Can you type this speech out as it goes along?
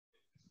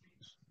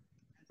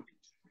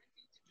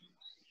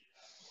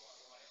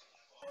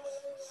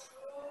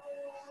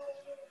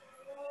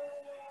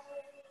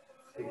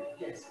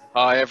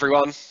Hi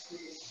everyone.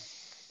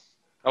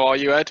 How are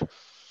you, Ed?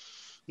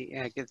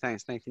 Yeah, good,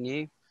 thanks, Nathan.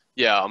 You?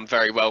 Yeah, I'm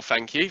very well,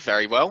 thank you.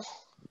 Very well.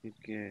 Good,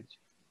 good.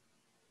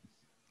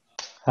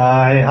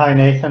 Hi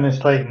Nathan, it's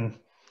Clayton.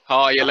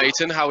 Hi,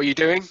 Leighton. How are you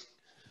doing?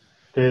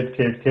 Good.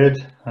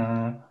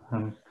 I'm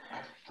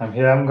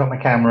here. I haven't got my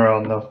camera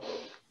on though.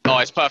 Oh,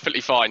 it's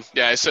perfectly fine.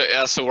 Yeah,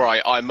 that's all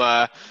right.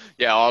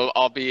 Yeah,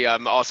 I'll be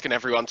asking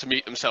everyone to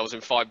mute themselves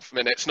in 5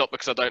 minutes, not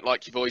because I don't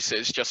like your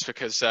voices, just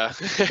because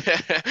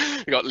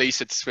we got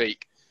Lisa to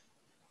speak.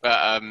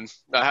 But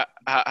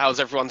how's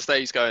everyone's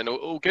days going?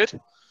 All good?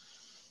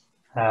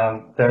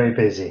 Very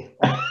busy.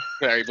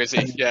 Very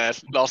busy. Yeah,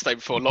 last day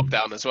before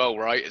lockdown as well,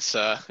 right? It's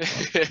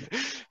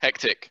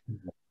hectic.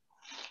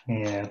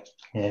 Yeah,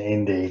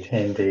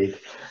 indeed.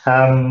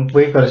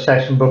 We've got a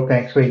session booked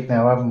next week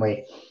now, haven't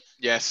we?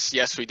 Yes,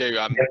 we do.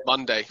 Yep.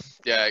 Monday.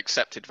 Yeah,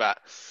 accepted that.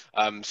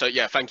 So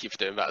yeah, thank you for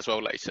doing that as well,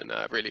 Leighton.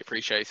 Really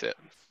appreciate it.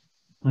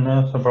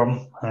 No, it's no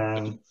problem.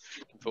 Looking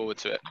forward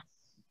to it.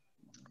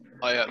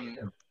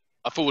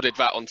 I forwarded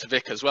that on to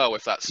Vic as well,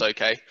 if that's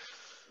okay.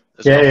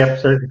 Yeah,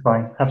 absolutely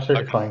fine.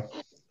 Absolutely fine.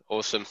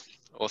 Awesome.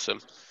 All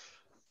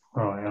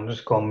right, I'm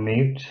just going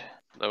mute.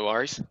 No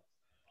worries.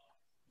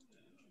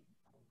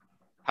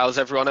 How's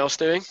everyone else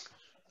doing?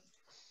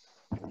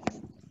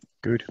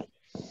 Good.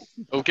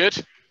 All good?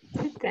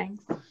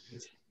 Thanks.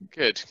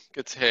 Good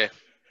to hear.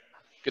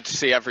 Good to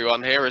see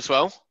everyone here as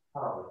well.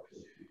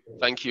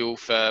 Thank you all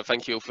for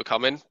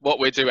coming. What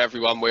we'll do,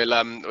 everyone,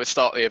 we'll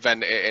start the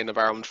event in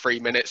around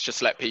 3 minutes.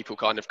 Just let people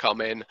kind of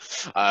come in,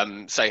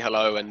 say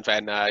hello, and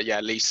then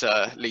yeah,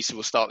 Lisa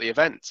will start the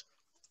event.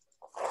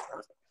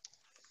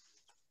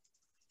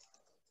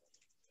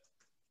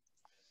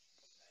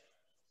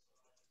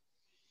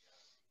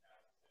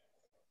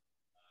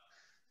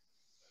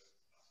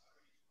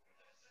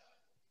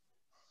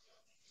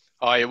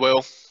 Hi,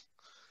 Will.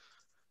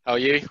 How are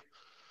you?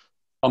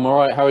 I'm all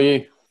right. How are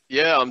you?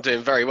 Yeah, I'm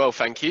doing very well,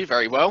 thank you.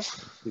 Very well.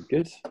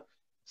 Good.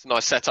 It's a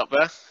nice setup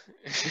there.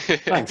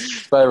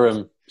 Thanks. Spare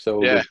room.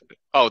 So yeah. good.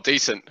 Oh,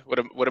 decent.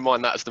 Wouldn't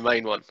mind that as the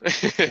main one.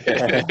 Just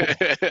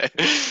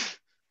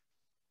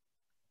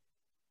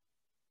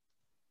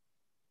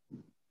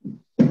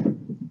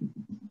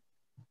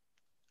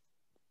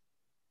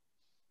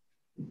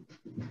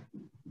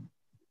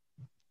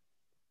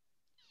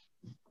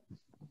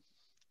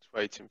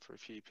waiting for a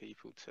few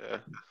people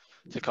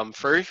to come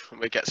through and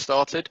we get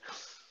started.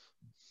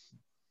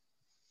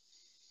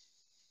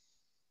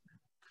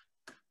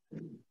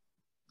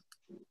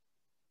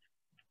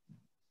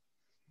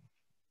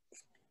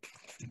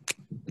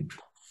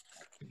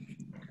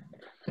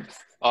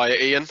 Hi,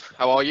 Ian.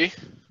 How are you?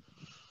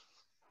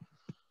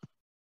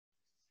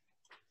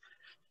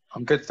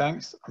 I'm good,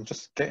 thanks. I'm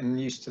just getting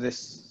used to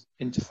this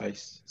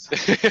interface.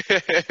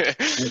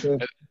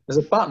 There's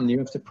a button you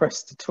have to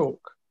press to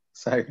talk.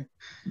 So.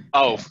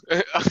 Oh,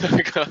 yeah.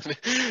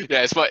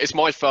 It's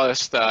my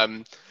first.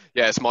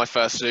 Yeah, it's my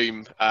first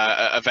Zoom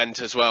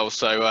event as well.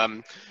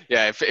 So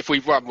yeah, if we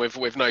run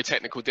with no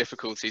technical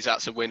difficulties,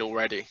 that's a win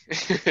already.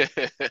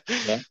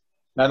 Yeah.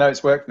 No,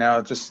 it's worked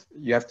now. Just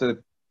you have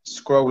to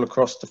scroll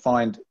across to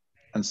find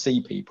and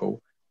see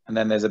people, and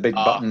then there's a big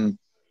button,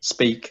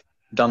 speak,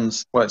 done.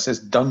 Well, it says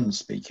done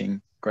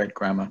speaking. Great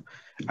grammar.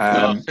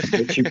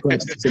 Which you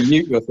press to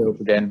mute yourself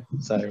again.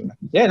 So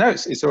yeah, no,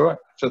 it's all right.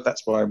 So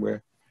that's why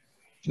we're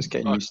just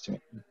getting used to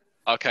it.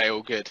 Okay,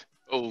 all good.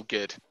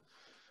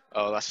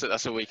 Oh,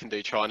 that's all we can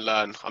do. Try and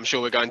learn. I'm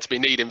sure we're going to be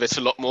needing this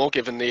a lot more,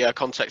 given the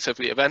context of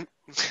the event.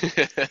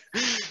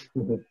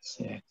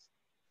 Yeah.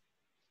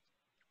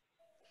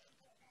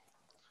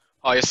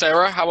 Hiya,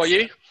 Sarah. How are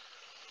you?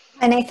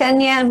 Hi, Nathan.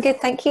 Yeah, I'm good,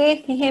 thank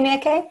you. Can you hear me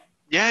okay?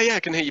 Yeah, I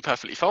can hear you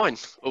perfectly fine.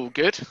 All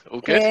good.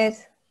 Good.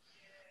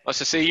 Nice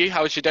to see you.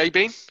 How's your day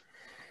been?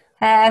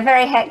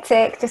 Very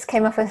hectic. Just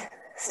came off a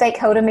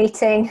stakeholder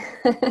meeting.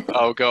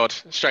 Oh God,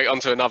 straight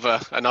onto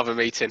another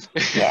meeting.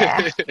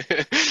 Yeah.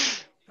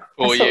 That's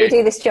what we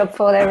do this job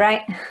for, though,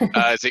 right?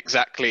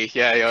 Exactly.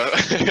 Yeah.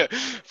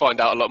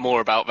 Find out a lot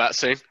more about that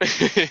soon.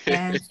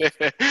 Yeah.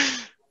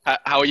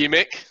 How are you,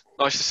 Mick?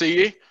 Nice to see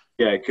you.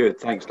 Yeah, good.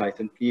 Thanks,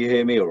 Nathan. Can you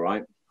hear me all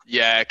right?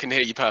 Yeah, I can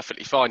hear you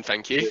perfectly fine,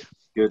 thank you.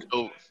 Good.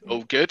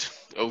 All good.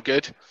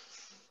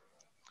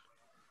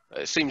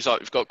 It seems like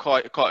we've got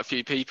quite a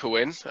few people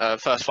in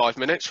first 5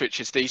 minutes, which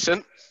is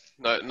decent.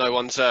 No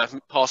one's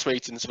past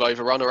meetings have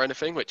overrun or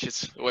anything, which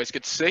is always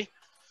good to see.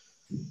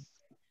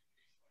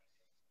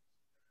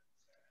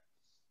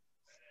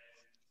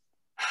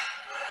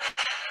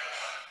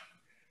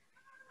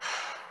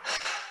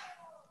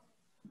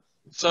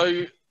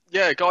 So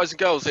yeah, guys and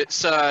girls,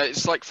 it's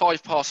like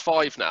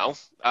 5:05 now.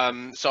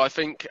 So I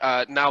think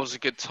now's a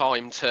good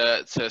time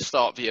to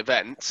start the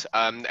event.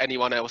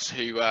 Anyone else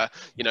who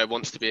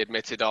wants to be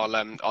admitted,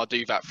 I'll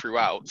do that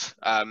throughout.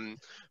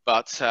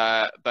 But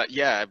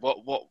yeah,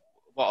 what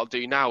I'll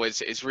do now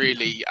is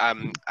really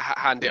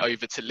hand it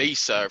over to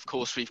Lisa. Of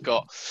course, we've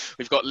got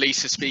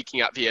Lisa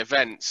speaking at the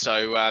event,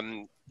 so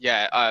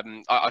yeah,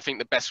 I think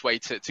the best way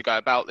to go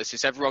about this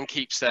is everyone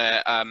keeps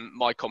their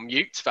mic on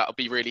mute. That'll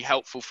be really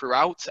helpful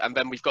throughout. And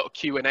then we've got a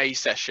Q&A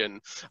session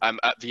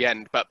at the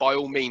end. But by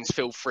all means,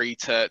 feel free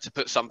to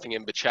put something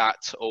in the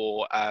chat,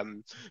 or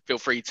feel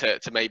free to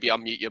maybe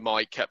unmute your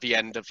mic at the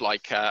end of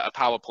like a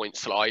PowerPoint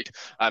slide.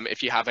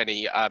 If you have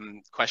any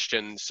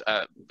questions,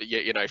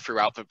 you know,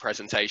 throughout the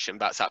presentation,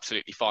 that's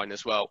absolutely fine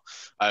as well.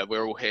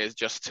 We're all here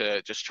just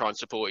to try and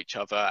support each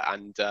other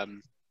and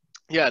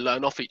yeah,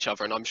 learn off each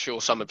other, and I'm sure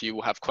some of you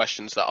will have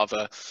questions that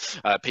other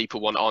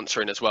people want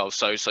answering as well.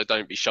 So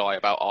don't be shy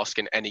about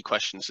asking any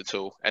questions at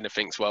all.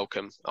 Anything's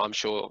welcome. I'm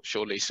sure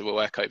Lisa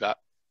will echo that.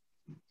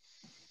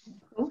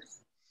 Of course.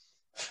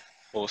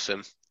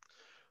 Awesome.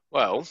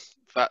 Well,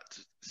 that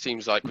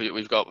seems like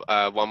we've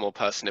got one more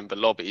person in the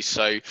lobby.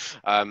 So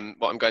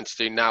what I'm going to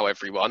do now,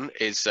 everyone,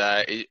 is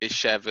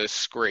share the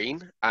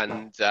screen,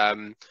 and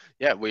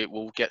yeah,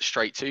 we'll get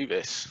straight to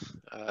this.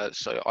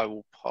 So I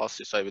will pass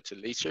this over to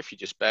Lisa, if you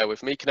just bear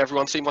with me. Can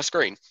everyone see my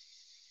screen?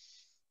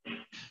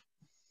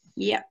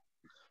 Yep.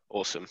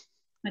 Awesome.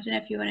 I don't know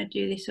if you want to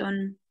do this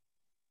on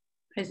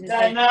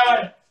presentation.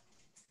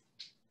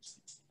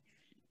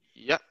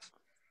 Yep.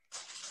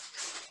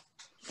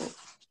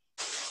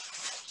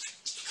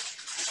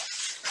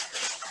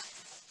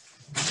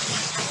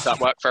 Does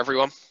that work for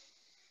everyone?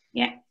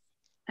 Yeah.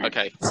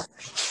 Okay.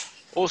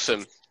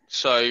 Awesome.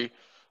 So,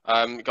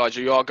 guys,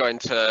 you are going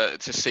to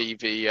see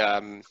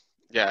the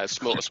yeah, a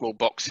small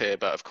box here,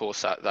 but of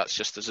course that's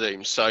just a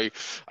Zoom. So,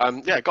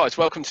 yeah, guys,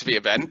 welcome to the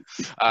event.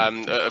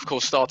 Of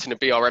course, starting a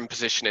BRM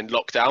position in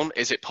lockdown,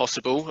 is it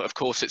possible? Of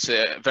course, it's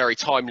a very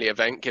timely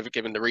event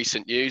given the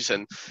recent news,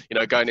 and you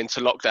know, going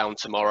into lockdown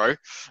tomorrow.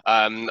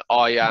 I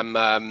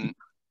am.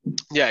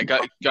 Yeah,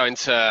 going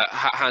to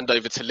hand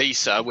over to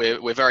Lisa.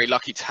 We're very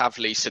lucky to have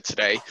Lisa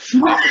today.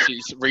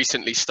 She's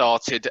recently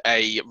started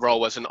a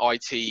role as an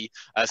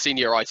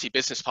senior IT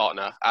business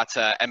partner at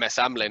MS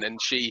Amlin,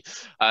 and she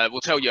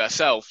will tell you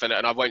herself, and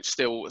I won't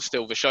steal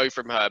the show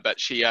from her, but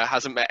she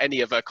hasn't met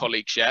any of her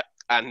colleagues yet.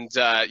 And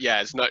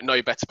yeah, there's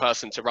no better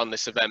person to run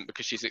this event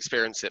because she's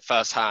experienced it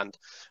firsthand,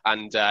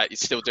 and is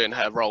still doing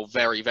her role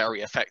very,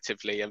 very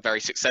effectively and very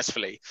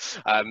successfully.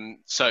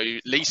 So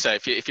Lisa,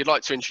 if you'd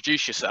like to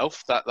introduce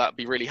yourself, that'd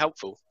be really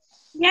helpful.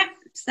 Yeah.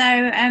 So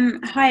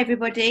hi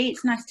everybody.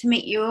 It's nice to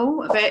meet you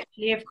all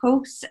virtually, of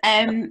course.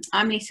 I'm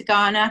Lisa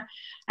Garner,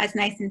 as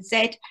Nathan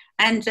said,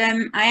 and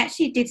I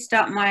actually did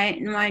start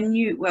my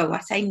new, well, I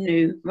say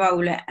new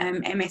role at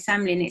MS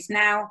Amlin. It's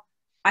now,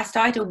 I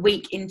started a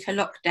week into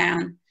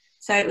lockdown.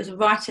 So it was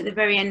right at the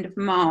very end of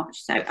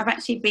March. So I've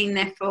actually been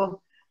there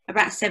for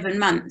about 7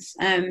 months.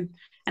 And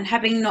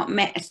having not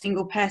met a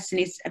single person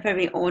is a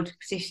very odd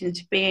position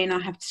to be in,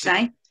 I have to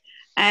say.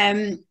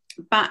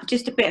 But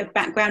just a bit of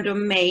background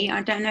on me.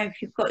 I don't know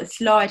if you've got the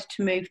slide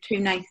to move to,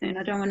 Nathan.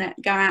 I don't want to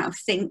go out of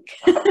sync.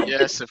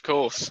 Yes, of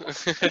course.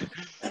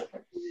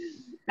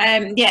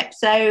 Yeah,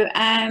 so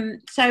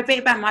a bit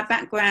about my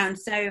background.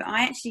 So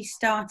I actually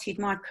started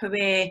my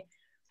career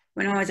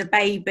when I was a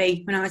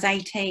baby, when I was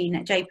 18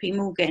 at JP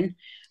Morgan,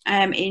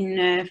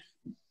 in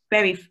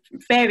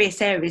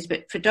various areas,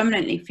 but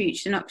predominantly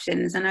futures and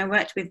options. And I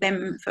worked with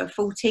them for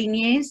 14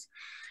 years.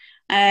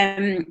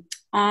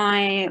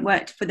 I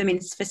worked for them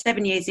for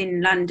 7 years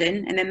in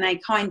London, and then they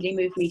kindly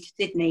moved me to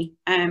Sydney,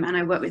 and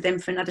I worked with them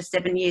for another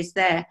 7 years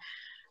there.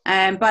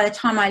 By the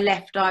time I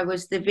left, I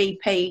was the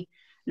VP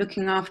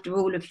looking after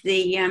all of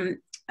the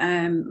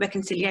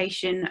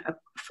reconciliation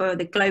for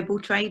the global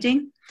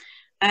trading.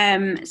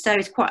 So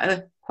it's quite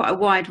a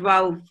wide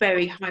role,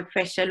 very high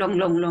pressure,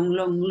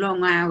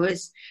 long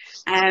hours.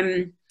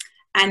 And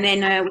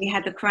then we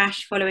had the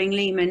crash following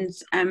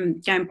Lehman's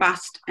going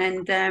bust,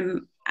 and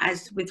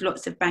as with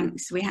lots of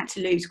banks, we had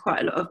to lose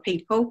quite a lot of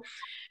people.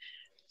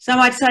 So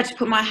I decided to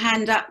put my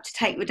hand up to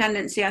take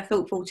redundancy. I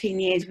thought 14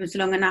 years was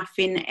long enough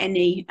in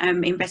any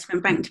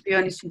investment bank, to be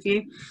honest with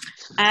you.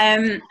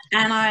 And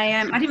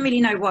I didn't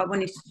really know what I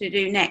wanted to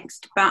do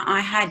next, but I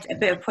had a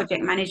bit of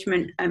project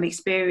management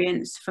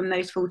experience from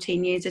those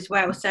 14 years as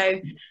well. So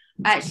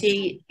I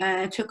actually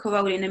took a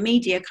role in a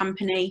media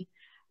company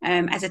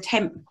as a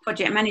temp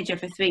project manager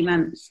for 3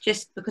 months,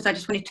 just because I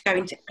just wanted to go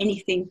into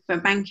anything for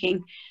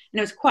banking. And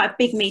it was quite a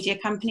big media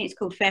company. It's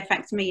called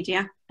Fairfax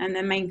Media, and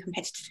the main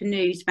competitor to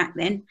News back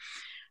then.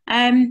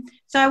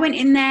 So I went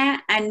in there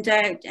and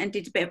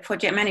did a bit of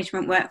project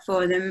management work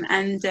for them,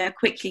 and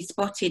quickly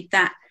spotted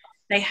that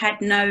they had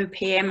no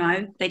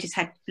PMO. They just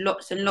had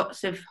lots and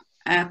lots of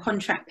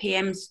contract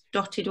PMs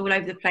dotted all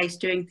over the place,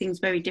 doing things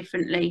very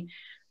differently,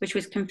 which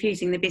was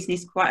confusing the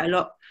business quite a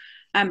lot,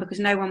 because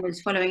no one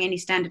was following any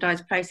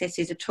standardised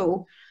processes at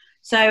all.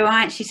 So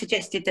I actually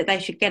suggested that they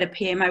should get a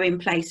PMO in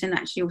place and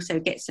actually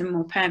also get some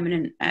more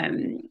permanent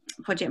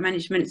project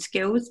management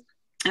skills.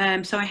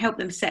 So I helped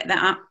them set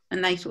that up,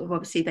 and they sort of,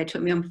 obviously they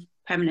took me on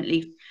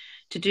permanently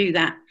to do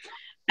that.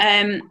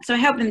 So I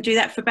helped them do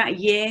that for about a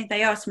year.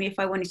 They asked me if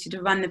I wanted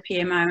to run the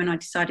PMO, and I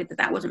decided that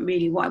that wasn't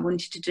really what I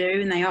wanted to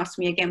do. And they asked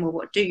me again, well,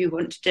 what do you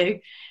want to do?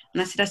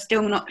 And I said, I'm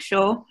still not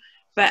sure.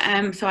 But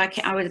so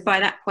I was, by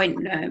that point,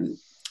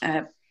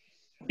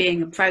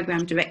 being a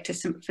program director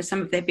for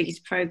some of their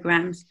biggest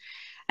programs.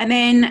 And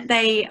then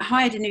they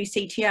hired a new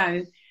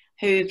CTO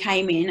who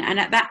came in, and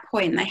at that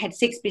point they had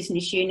 6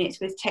 business units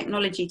with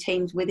technology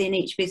teams within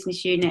each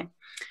business unit,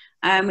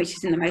 which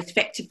isn't the most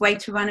effective way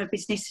to run a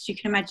business, as you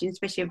can imagine,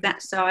 especially of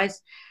that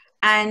size.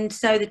 And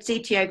so the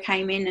CTO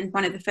came in, and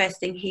one of the first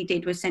things he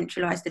did was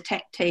centralise the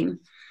tech team.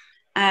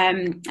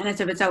 And as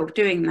a result of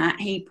doing that,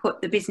 he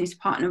put the business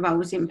partner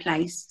roles in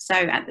place.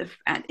 So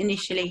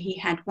initially he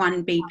had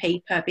 1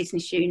 BP per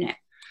business unit.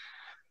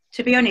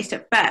 To be honest,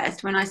 at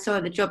first, when I saw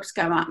the jobs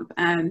go up,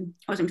 I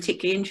wasn't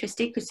particularly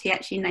interested, because he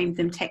actually named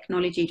them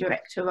technology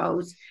director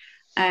roles,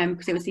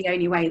 because it was the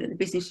only way that the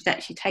business would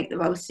actually take the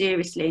role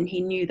seriously, and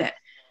he knew that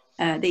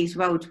these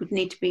roles would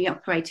need to be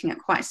operating at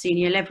quite a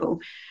senior level.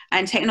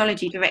 And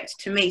technology director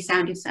to me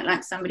sounded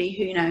like somebody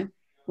who, you know,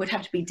 would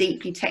have to be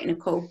deeply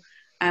technical,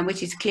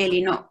 which is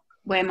clearly not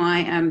where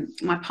my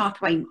my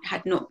pathway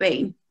had not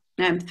been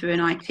through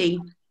an IT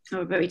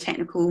or very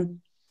technical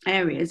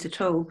areas at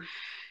all.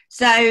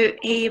 So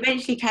he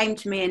eventually came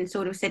to me and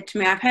sort of said to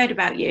me, "I've heard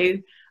about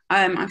you.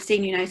 I've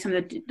seen, you know, some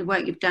of the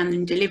work you've done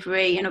in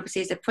delivery, and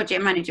obviously as a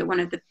project manager, one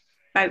of the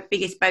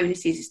biggest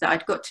bonuses is that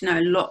I'd got to know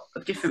a lot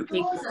of different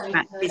people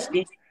about the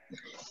business.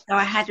 So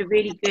I had a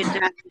really good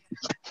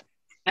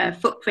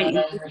footprint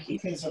in the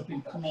business.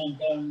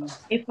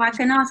 If I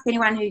can ask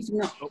anyone who's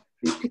not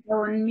to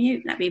go on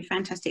mute, that'd be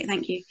fantastic.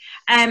 Thank you.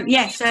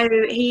 Yeah, so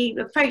he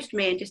approached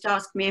me and just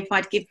asked me if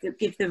I'd give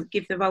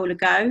the role a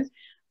go.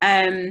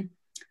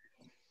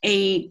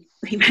 He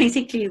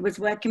basically was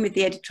working with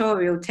the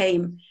editorial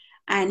team,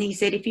 and he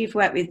said, if you've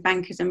worked with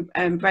bankers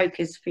and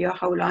brokers for your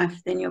whole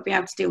life, then you'll be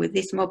able to deal with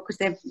this mob, because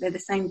they're the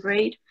same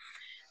breed.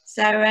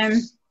 So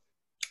I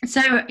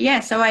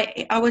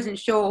wasn't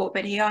sure,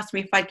 but he asked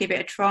me if I'd give it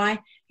a try.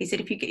 He said,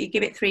 if you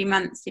give it 3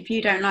 months, if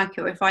you don't like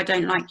it, or if I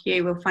don't like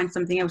you, we'll find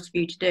something else for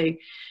you to do.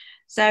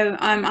 So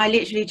I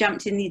literally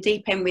jumped in the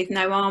deep end with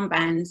no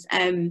armbands.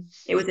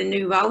 It was a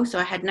new role, so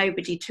I had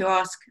nobody to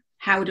ask,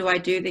 how do I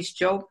do this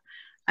job?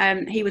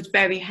 He was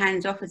very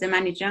hands-off as a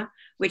manager,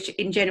 which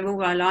in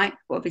general I like,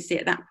 but obviously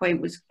at that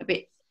point was a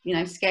bit, you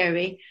know,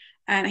 scary.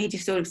 He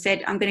just sort of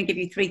said, I'm going to give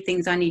you 3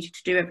 things I need you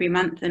to do every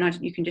month, and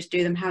you can just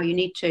do them how you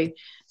need to.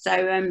 So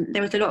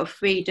there was a lot of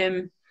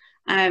freedom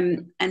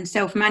and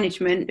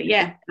self-management. But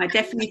yeah, I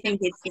definitely think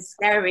it's the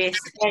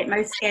scariest,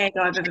 most scared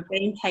I've ever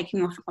been,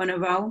 taking off on a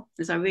role,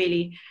 as I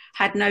really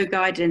had no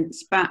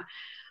guidance. But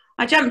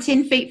I jumped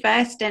in feet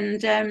first,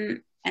 and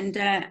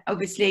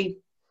obviously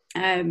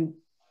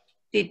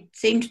it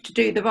seemed to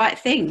do the right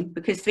thing,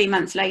 because 3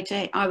 months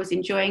later I was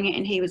enjoying it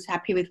and he was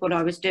happy with what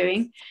I was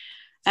doing.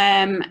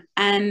 And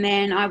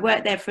then I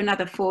worked there for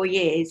another 4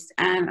 years,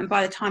 and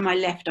by the time I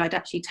left I'd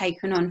actually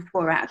taken on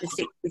 4 out of the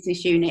 6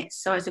 business units,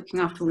 so I was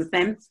looking after all of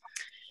them.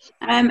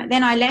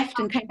 Then I left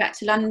and came back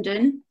to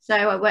London, so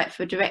I worked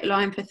for Direct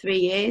Line for 3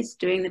 years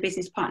doing the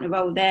business partner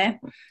role there,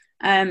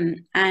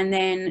 and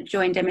then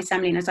joined MS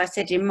Amlin, as I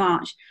said, in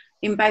March.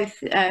 In both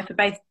for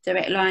both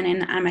Direct Line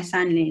and MS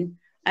Amlin,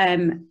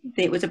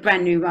 it was a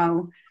brand new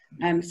role,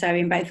 so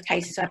in both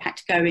cases I've had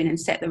to go in and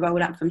set the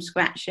role up from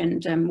scratch,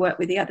 and work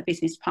with the other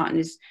business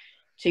partners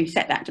to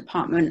set that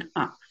department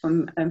up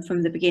from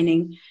the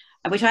beginning,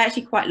 which I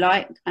actually quite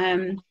like.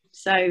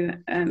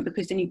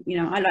 Because then you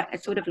know, I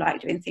sort of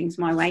like doing things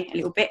my way a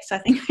little bit, so I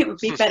think it would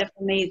be better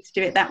for me to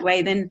do it that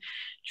way than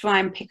try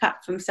and pick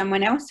up from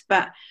someone else.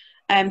 But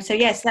so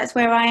yes, that's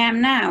where I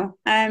am now.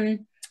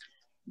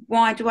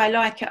 Why do I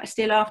like it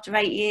still after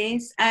 8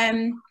 years?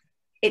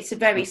 It's a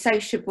very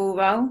sociable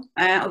role,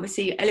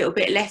 obviously a little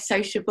bit less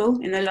sociable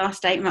in the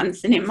last 8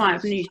 months than it might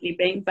have usually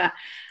been, but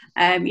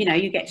you know,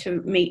 you get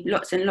to meet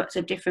lots and lots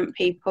of different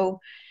people.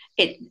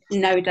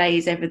 No day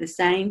is ever the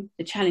same.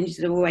 The challenges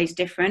are always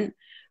different,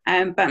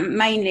 but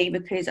mainly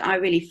because I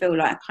really feel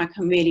like I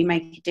can really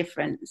make a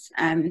difference.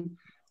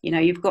 You know,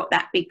 you've got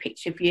that big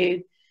picture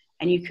view,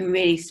 and you can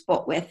really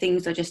spot where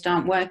things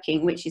aren't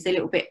working, which is a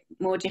little bit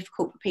more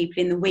difficult for people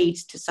in the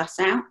weeds to suss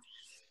out.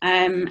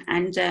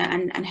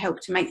 And help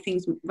to make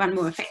things run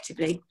more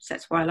effectively. So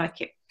that's why I like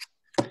it.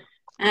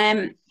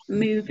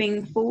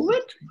 Moving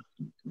forward,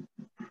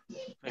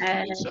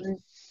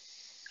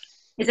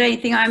 is there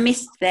anything I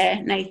missed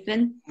there,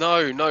 Nathan?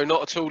 No,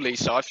 not at all,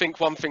 Lisa. I think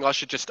one thing I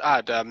should just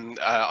add, I'm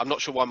not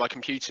sure why my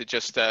computer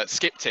just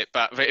skipped it,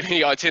 but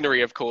the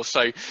itinerary, of course.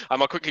 So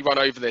I'll quickly run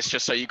over this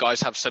just so you guys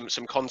have some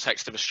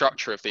context of the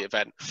structure of the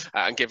event,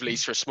 and give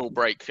Lisa a small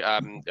break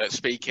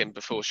speaking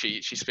before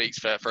she speaks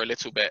for a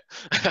little bit.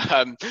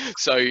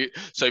 So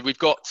we've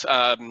got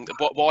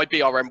why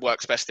BRM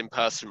works best in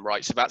person, right?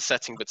 It's about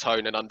setting the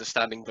tone and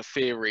understanding the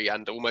theory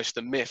and almost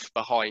the myth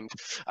behind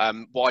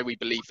why we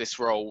believe this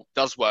role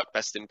does work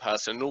best best in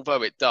person. And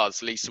although it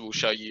does, Lisa will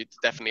show you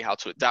definitely how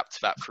to adapt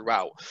to that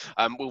throughout.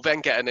 We'll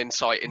then get an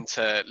insight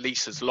into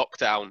Lisa's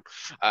lockdown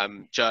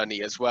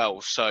journey as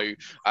well. So,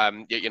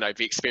 you know,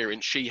 the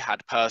experience she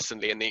had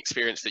personally and the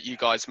experience that you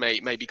guys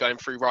may be going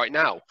through right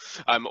now,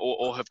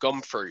 or have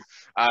gone through.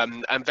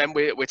 And then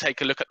we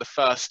take a look at the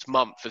first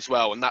month as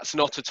well. And that's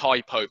not a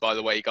typo, by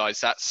the way, guys.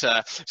 That's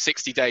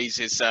 60 days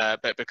is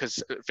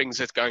because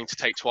things are going to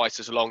take twice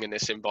as long in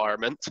this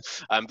environment.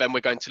 Then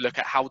we're going to look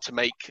at how to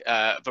make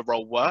the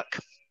role work.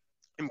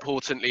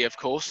 Importantly, of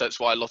course, that's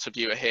why a lot of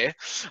you are here.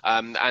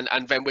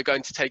 And then we're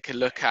going to take a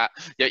look at,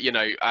 you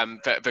know,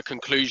 the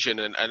conclusion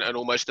and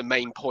almost the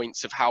main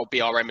points of how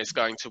BRM is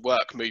going to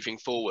work moving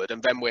forward.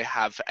 And then we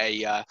have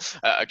a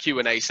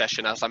Q&A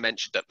session, as I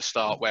mentioned at the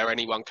start, where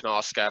anyone can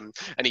ask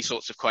any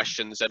sorts of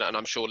questions, and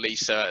I'm sure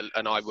Lisa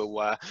and I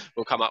will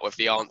come up with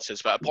the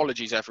answers. But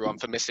apologies everyone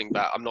for missing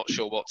that. I'm not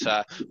sure what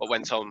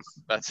went on,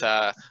 but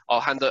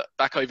I'll hand it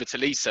back over to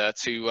Lisa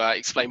to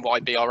explain why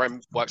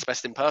BRM works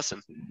best in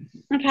person.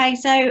 Okay,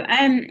 so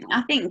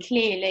I think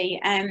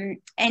clearly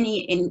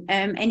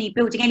any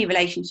building any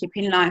relationship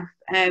in life,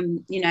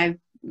 you know,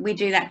 we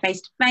do that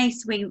face to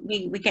face.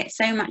 We get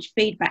so much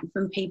feedback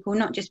from people,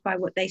 not just by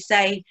what they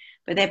say,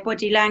 but their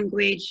body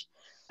language,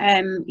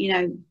 you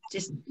know,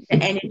 just the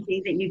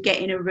energy that you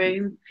get in a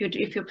room.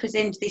 If you're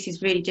presenting, this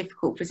is really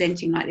difficult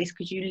presenting like this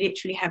because you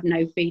literally have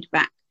no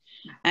feedback.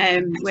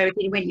 Whereas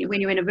when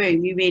you're in a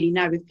room, you really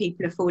know if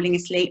people are falling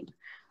asleep,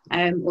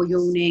 or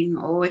yawning,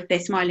 or if they're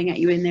smiling at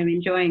you and they're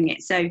enjoying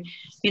it. So,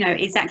 you know,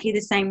 exactly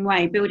the same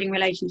way, building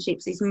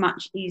relationships is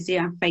much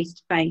easier face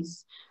to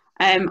face.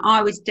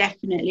 I was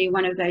definitely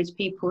one of those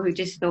people who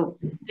just thought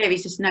there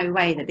is just no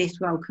way that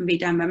this role can be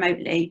done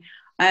remotely.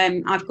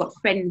 I've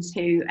got friends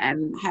who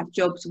have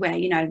jobs where,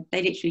 you know,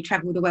 they literally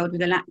travel the world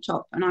with a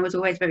laptop, and I was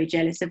always very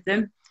jealous of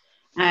them.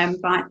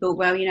 But I thought,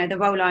 well, you know, the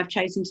role I've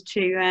chosen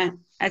to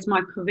as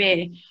my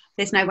career,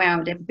 there's no way I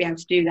would ever be able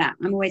to do that.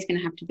 I'm always going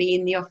to have to be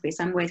in the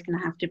office. I'm always going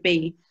to have to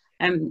be,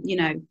 you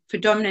know,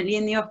 predominantly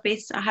in the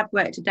office. I have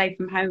worked a day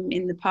from home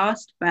in the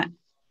past, but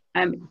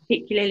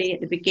particularly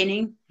at the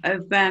beginning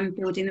of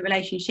building the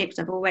relationships,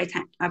 I've always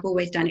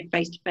done it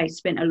face to face,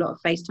 spent a lot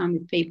of face time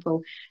with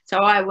people. So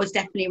I was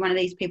definitely one of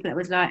these people that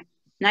was like,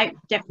 no,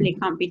 definitely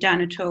can't be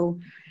done at all.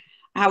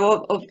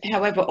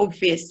 However,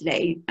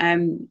 obviously,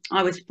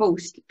 I was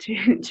forced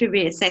to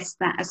reassess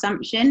that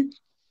assumption.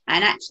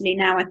 And actually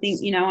now I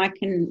think, you know, I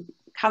can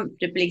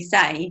comfortably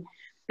say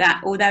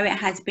that although it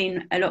has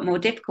been a lot more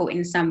difficult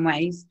in some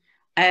ways,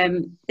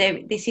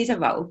 this is a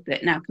role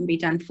that now can be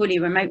done fully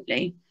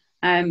remotely.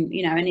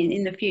 You know, and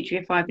in the future,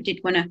 if I ever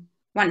did want to,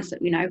 once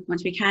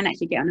we can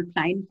actually get on a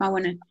plane, if I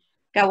want to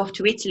go off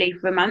to Italy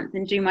for a month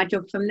and do my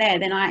job from there,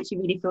 then I actually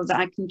really feel that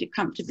I can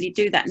comfortably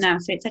do that now.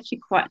 So it's actually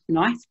quite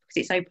nice because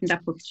it's opened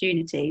up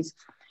opportunities.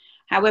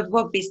 However,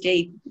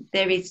 obviously,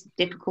 there is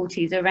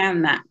difficulties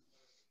around that.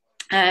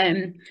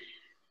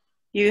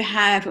 You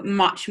have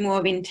much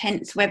more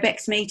intense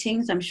WebEx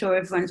meetings. I'm sure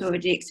everyone's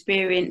already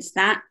experienced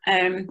that.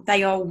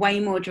 They are way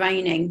more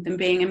draining than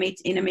being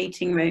in a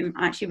meeting room.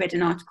 I actually read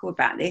an article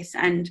about this,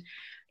 and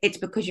it's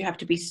because you have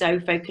to be so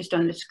focused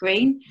on the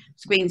screen.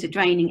 Screens are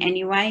draining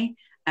anyway,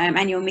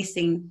 and you're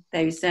missing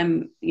those,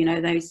 you know,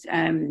 those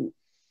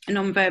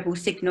non-verbal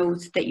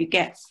signals that you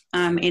get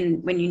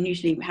when you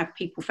usually have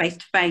people face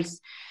to face.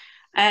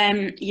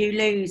 You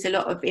lose a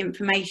lot of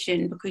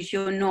information because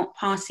you're not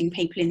passing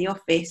people in the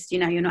office. You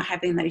know, you're not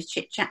having those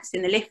chit chats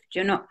in the lift.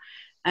 You're not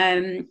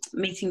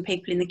meeting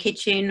people in the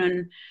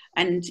kitchen,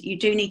 and you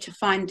do need to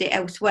find it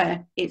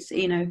elsewhere. It's,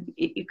 you know,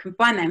 you can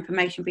find that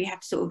information, but you have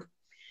to sort of,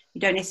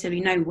 you don't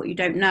necessarily know what you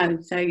don't know.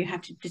 So you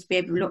have to just be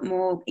a lot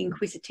more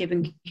inquisitive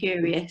and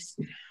curious.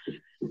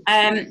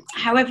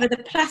 However, the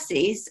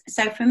pluses,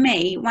 so for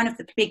me, one of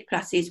the big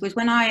pluses was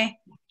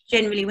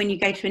generally when you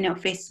go to an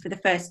office for the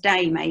first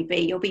day, maybe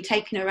you'll be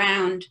taken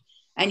around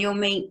and you'll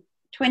meet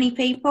 20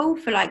 people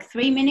for like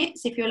 3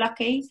 minutes if you're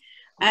lucky.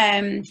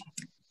 When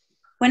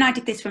I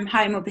did this from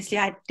home, obviously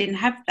I didn't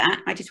have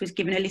that. I just was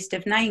given a list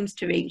of names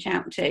to reach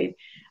out to,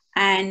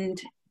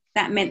 and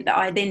that meant that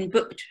I then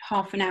booked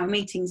half-an-hour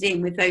meetings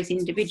in with those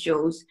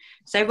individuals.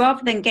 So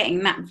rather than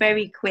getting that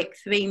very quick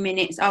 3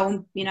 minutes,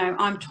 oh, you know,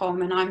 I'm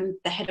Tom and I'm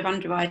the head of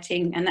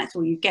underwriting, and that's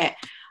all you get,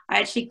 I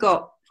actually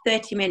got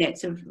 30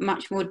 minutes of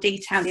much more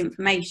detailed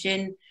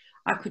information.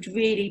 I could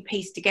really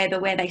piece together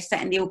where they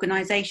sat in the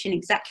organisation,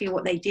 exactly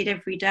what they did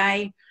every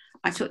day.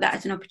 I took that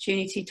as an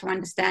opportunity to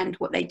understand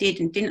what they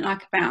did and didn't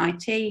like about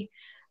IT,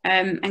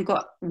 and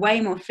got way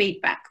more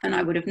feedback than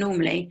I would have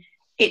normally.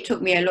 It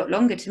took me a lot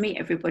longer to meet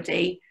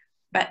everybody,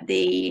 but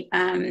the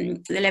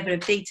level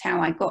of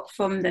detail I got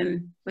from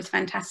them was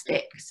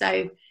fantastic.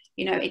 So,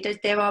 you know,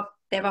 there are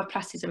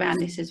pluses around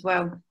this as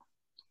well.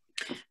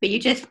 But you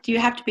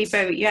have to be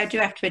you do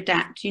have to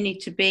adapt. You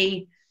need to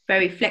be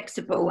very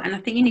flexible, and I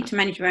think you need to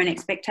manage your own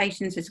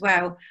expectations as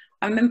well.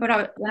 I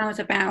remember when I was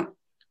about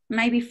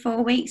maybe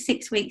 4 weeks,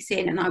 6 weeks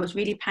in, and I was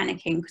really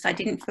panicking because I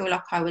didn't feel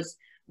like I was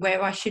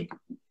where I should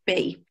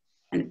be.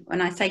 And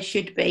when I say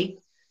should be,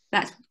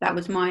 that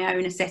was my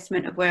own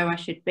assessment of where I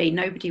should be.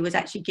 Nobody was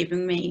actually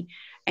giving me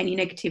any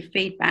negative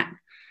feedback.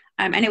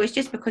 And it was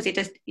just because it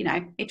just, you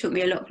know, it took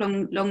me a lot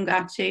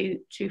longer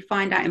to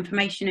find out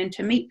information and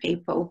to meet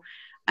people.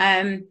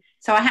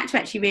 So I had to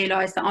actually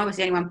realise that I was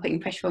the only one putting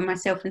pressure on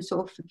myself, and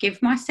sort of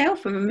forgive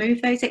myself and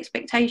remove those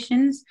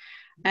expectations,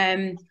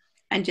 and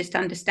just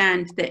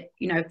understand that,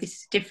 you know, this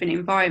is a different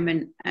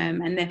environment,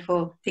 and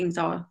therefore things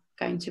are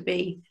going to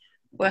be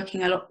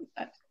working a lot.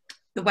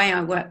 The way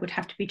I work would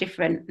have to be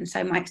different, and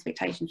so my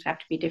expectations would have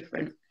to be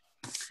different.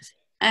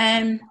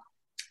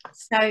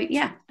 So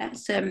yeah,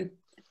 that's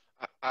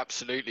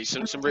Absolutely,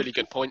 some really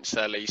good points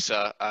there,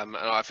 Lisa. And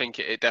I think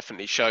it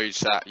definitely shows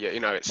that, you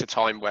know, it's a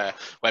time where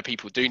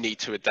people do need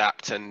to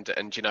adapt, and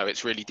you know,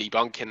 it's really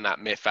debunking that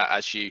myth,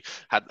 as you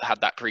had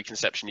that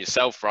preconception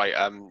yourself, right?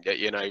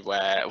 You know,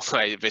 where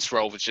this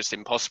role was just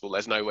impossible.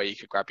 There's no way you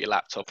could grab your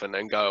laptop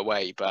and go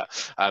away.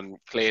 But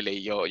clearly,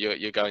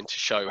 you're going to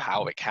show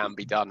how it can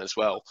be done as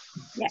well.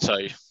 Yeah. So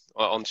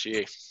on to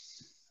you.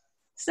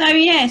 So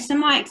yeah, so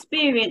my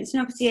experience,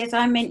 and obviously as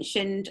I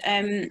mentioned,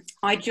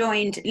 I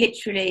joined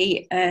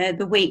literally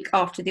the week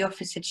after the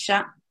office had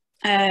shut.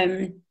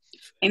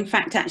 In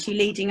fact, actually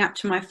leading up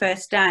to my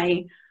first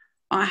day,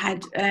 I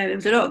had, there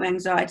was a lot of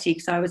anxiety,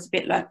 because I was a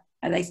bit like,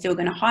 are they still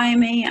going to hire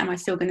me? Am I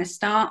still going to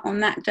start on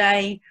that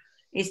day?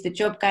 Is the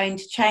job going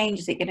to change?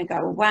 Is it going to go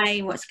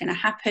away? What's going to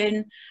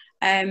happen?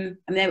 And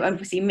they were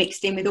obviously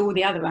mixed in with all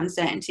the other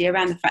uncertainty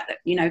around the fact that,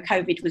 you know,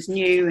 COVID was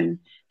new, and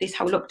this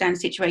whole lockdown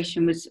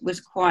situation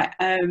was quite,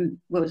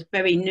 was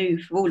very new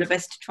for all of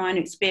us to try and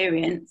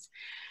experience.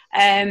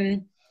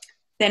 Then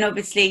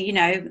obviously, you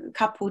know,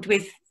 coupled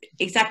with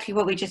exactly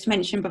what we just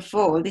mentioned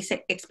before, this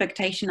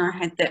expectation I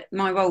had that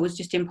my role was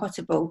just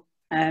impossible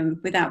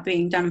without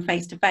being done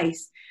face to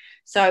face.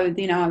 So,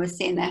 you know, I was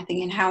sitting there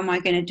thinking, how am I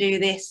going to do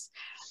this?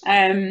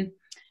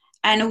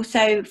 And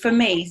also for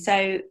me,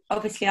 so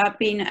obviously I've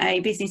been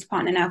a business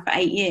partner now for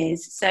 8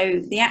 years. So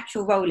the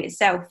actual role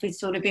itself is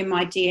sort of in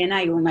my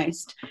DNA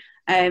almost.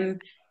 And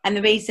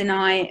the reason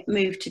I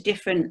moved to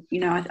different,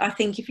 you know, I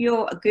think if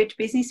you're a good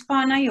business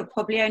partner, you're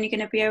probably only going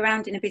to be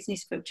around in a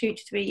business for 2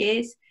 to 3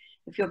 years.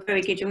 If you're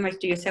very good, you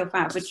almost do yourself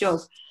out of a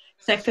job.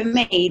 So for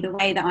me, the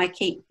way that I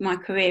keep my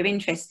career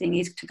interesting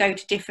is to go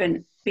to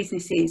different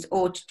businesses,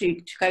 or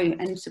to go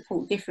and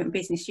support different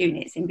business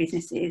units in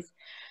businesses,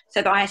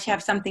 so that I actually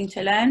have something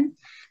to learn.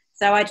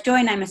 So I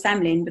joined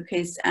Amlin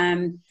because,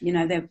 you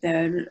know,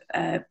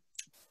 the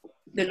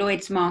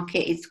Lloyd's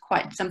market is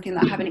quite something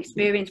that I haven't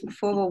experienced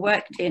before or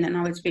worked in, and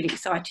I was really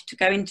excited to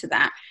go into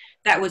that.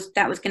 That was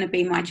going to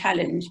be my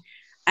challenge.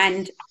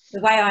 And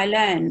the way I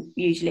learn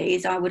usually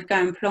is I would go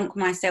and plonk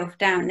myself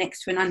down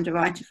next to an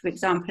underwriter, for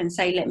example, and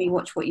say, let me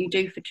watch what you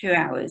do for 2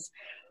 hours.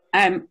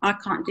 I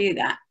can't do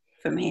that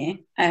from here.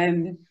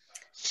 And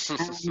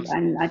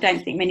I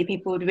don't think many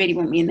people would really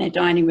want me in their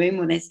dining room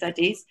or their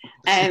studies.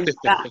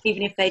 But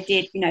even if they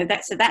did, you know,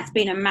 that's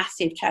been a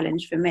massive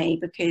challenge for me,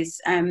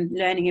 because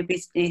learning a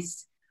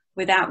business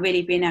without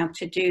really being able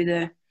to do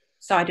the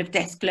side of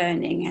desk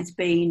learning has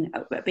been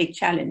a big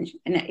challenge.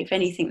 And if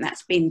anything,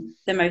 that's been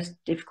the most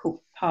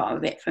difficult part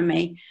of it for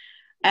me.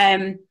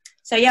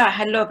 So yeah, I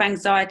had a lot of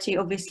anxiety.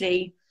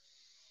 Obviously,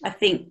 I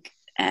think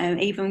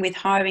even with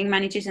hiring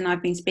managers, and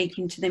I've been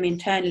speaking to them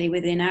internally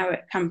within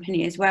our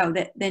company as well,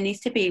 that there needs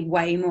to be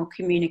way more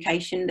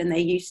communication than there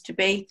used to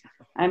be,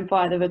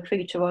 by the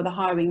recruiter or the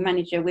hiring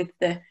manager with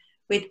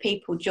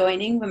people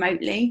joining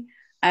remotely.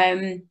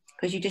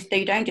 Because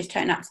you don't just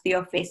turn up to the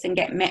office and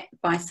get met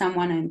by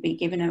someone and be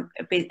given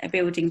a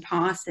building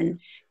pass and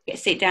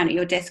sit down at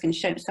your desk and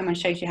someone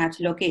shows you how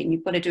to log in.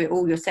 You've got to do it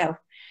all yourself.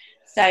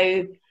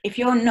 So if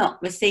you're not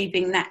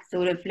receiving that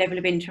sort of level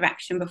of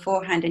interaction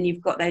beforehand, and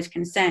you've got those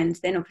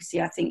concerns, then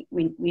obviously I think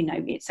we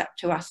know it's up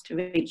to us to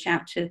reach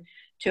out to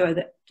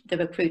the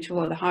recruiter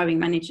or the hiring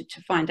manager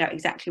to find out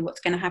exactly what's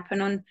going to happen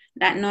on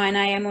that 9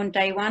 a.m. on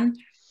day one,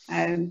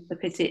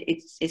 because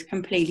it's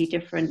completely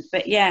different.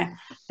 But yeah,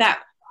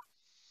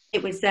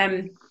 it was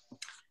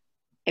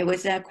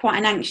quite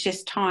an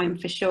anxious time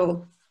for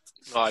sure.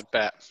 I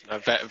bet.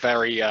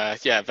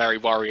 Very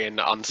worrying,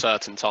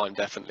 uncertain time,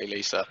 definitely,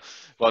 Lisa.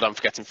 Well done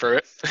for getting through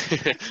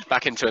it.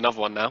 Back into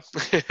another one now.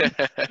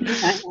 I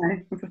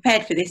know, I'm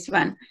prepared for this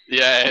one.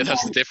 Yeah,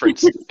 that's the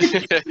difference. So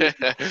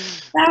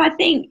I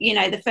think, you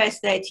know, the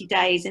first 30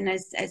 days, and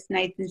as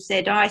Nathan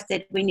said, I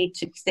said we need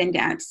to extend it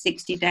out to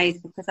 60 days,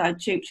 because I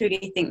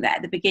truly think that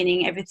at the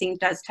beginning, everything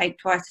does take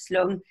twice as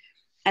long.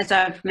 As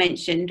I've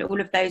mentioned, all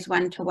of those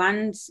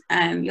one-to-ones,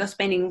 you're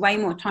spending way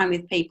more time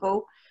with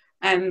people.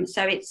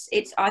 So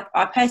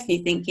I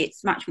personally think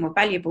it's much more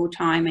valuable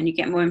time, and you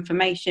get more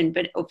information,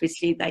 but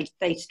obviously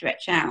they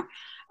stretch out.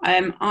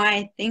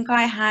 I think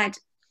I had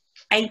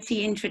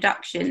 80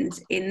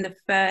 introductions in the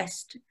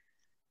first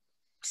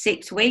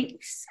 6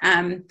 weeks.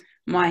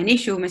 My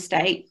initial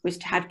mistake was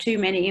to have too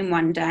many in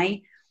one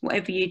day.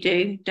 Whatever you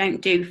do,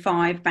 don't do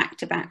 5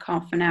 back-to-back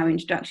half-an-hour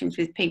introductions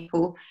with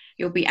people.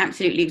 You'll be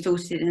absolutely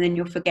exhausted, and then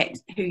you'll forget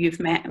who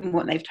you've met and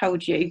what they've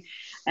told you.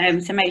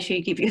 So make sure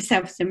you give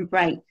yourself some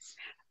breaks.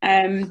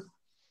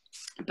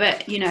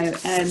 But, you know,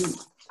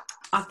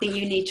 I think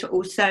you need to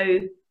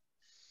also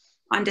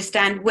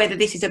understand whether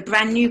this is a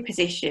brand new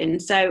position.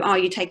 So are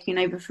you taking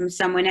over from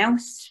someone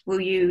else? Will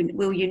you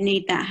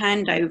need that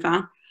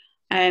handover?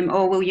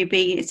 Or will you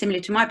be similar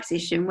to my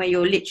position where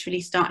you're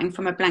literally starting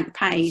from a blank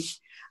page,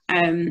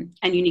 and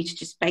you need to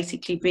just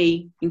basically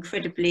be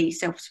incredibly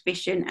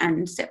self-sufficient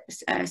and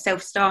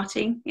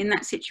self-starting in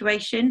that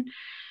situation?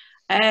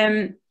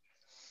 I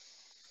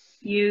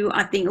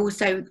think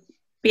also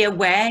be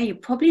aware you're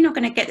probably not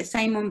going to get the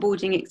same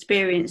onboarding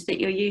experience that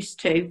you're used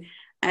to.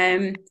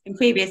 In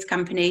previous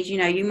companies,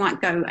 you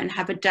might go and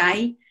have a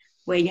day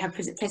where you have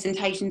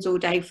presentations all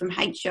day from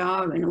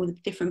HR and all the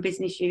different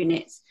business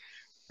units.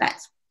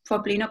 That's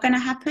probably not going to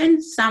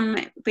happen. Some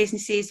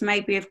businesses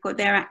maybe have got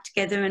their act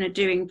together and are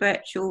doing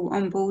virtual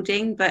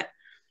onboarding, but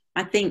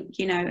I think,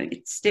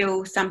 it's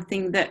still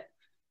something that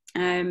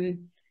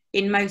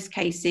in most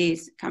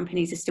cases,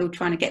 companies are still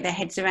trying to get their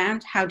heads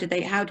around. How do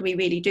we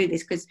really do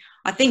this? Because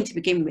I think, to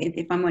begin with,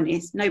 if I'm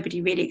honest,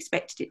 nobody really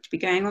expected it to be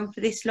going on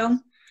for this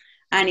long.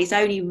 And it's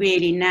only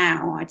really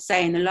now, I'd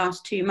say in the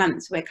last 2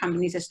 months, where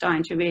companies are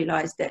starting to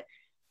realise that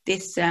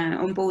this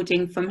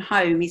onboarding from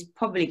home is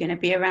probably going to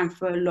be around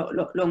for a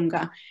lot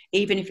longer.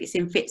 Even if it's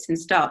in fits and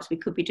starts, we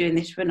could be doing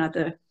this for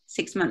another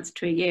 6 months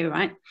to a year,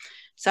 right?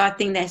 So I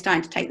think they're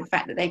starting to take the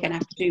fact that they're going to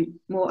have to do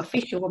more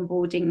official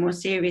onboarding more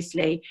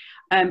seriously.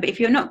 But if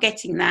you're not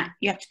getting that,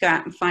 you have to go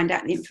out and find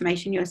out the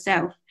information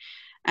yourself.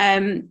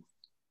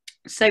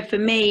 So for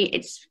me,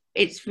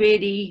 it's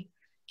really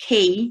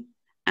key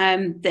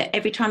that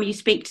every time you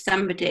speak to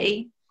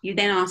somebody, you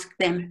then ask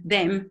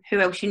them who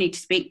else you need to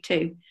speak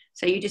to.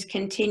 So you just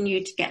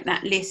continue to get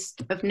that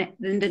list of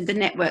the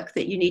network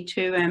that you need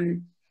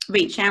to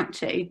reach out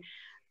to.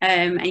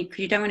 And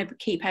you don't want to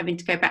keep having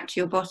to go back to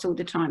your boss all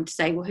the time to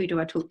say, well, who do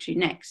I talk to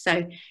next?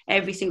 So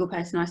every single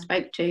person I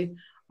spoke to,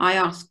 I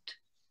asked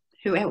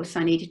who else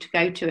I needed to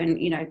go to,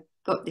 and,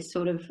 got this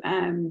sort of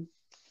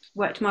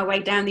worked my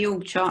way down the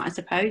org chart, I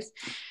suppose.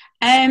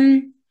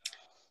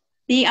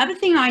 The other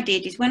thing I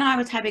did is when I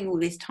was having all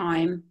this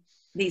time,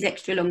 these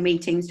extra long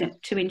meetings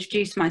to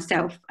introduce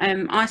myself,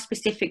 I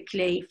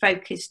specifically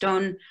focused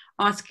on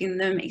asking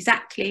them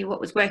exactly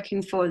what was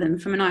working for them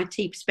from an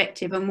IT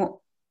perspective and what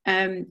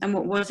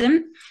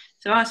wasn't.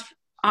 So I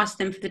asked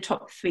them for the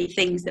top 3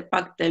 things that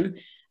bugged them,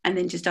 and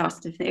then just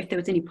asked if there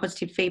was any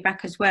positive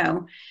feedback as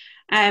well.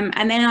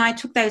 And then I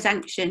took those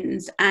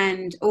actions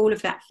and all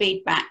of that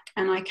feedback,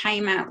 and I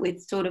came out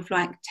with sort of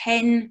like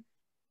 10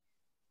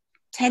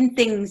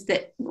 things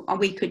that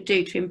we could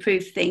do to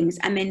improve things,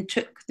 and then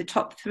took the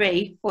top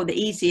 3, or the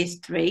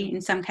easiest 3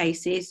 in some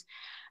cases,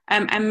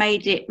 and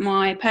made it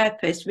my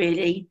purpose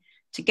really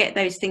to get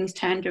those things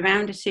turned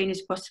around as soon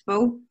as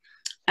possible.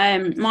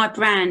 My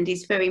brand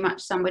is very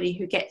much somebody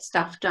who gets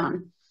stuff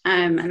done,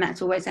 and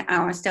that's always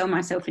how I sell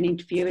myself in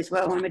interview as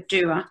well. I'm a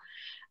doer.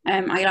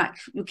 I like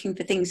looking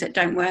for things that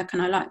don't work,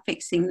 and I like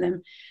fixing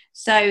them.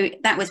 So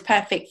that was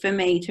perfect for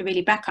me to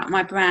really back up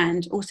my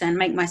brand also, and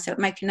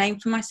make a name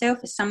for myself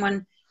as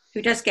someone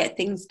who does get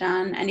things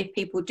done. And if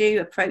people do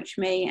approach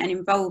me and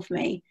involve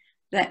me,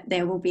 that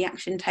there will be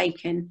action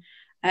taken.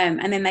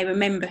 And then they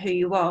remember who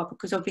you are,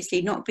 because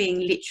obviously not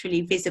being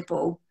literally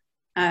visible,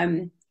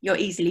 you're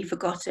easily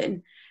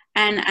forgotten.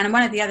 And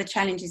one of the other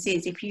challenges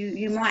is if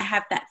you might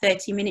have that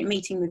 30-minute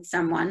meeting with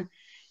someone,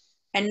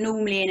 and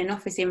normally in an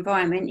office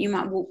environment, you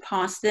might walk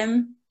past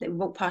them,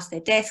 walk past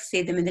their desk,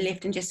 see them in the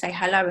lift and just say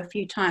hello a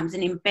few times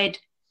and embed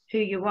who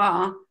you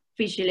are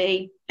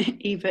visually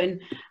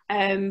even,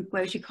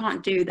 whereas you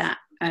can't do that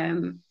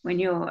when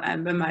you're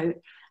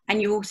remote.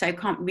 And you also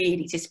can't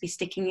really just be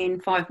sticking in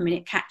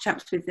 5-minute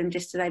catch-ups with them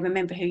just so they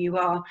remember who you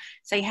are.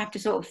 So you have to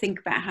sort of think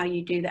about how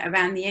you do that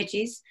around the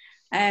edges,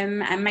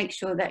 and make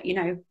sure that,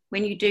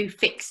 when you do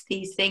fix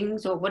these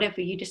things or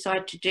whatever you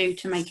decide to do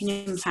to make an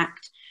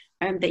impact,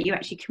 that you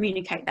actually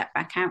communicate that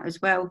back out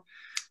as well.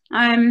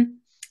 And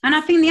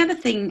I think the other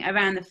thing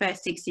around the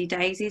first 60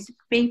 days is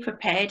be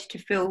prepared to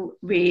feel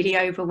really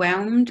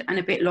overwhelmed and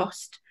a bit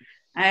lost.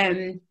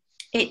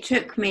 It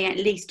took me at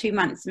least 2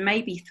 months,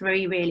 maybe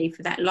 3 really,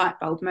 for that light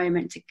bulb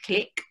moment to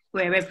click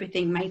where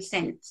everything made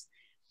sense.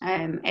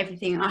 I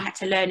had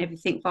to learn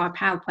everything via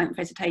PowerPoint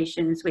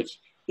presentations, which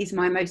is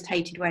my most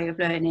hated way of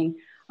learning.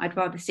 I'd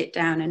rather sit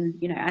down and,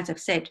 as I've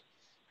said,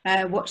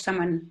 watch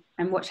someone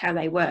and watch how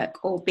they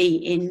work, or be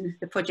in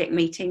the project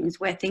meetings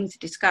where things are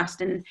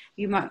discussed, and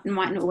you might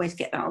not always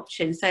get that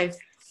option. So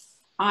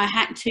I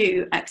had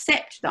to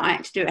accept that I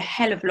had to do a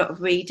hell of a lot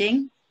of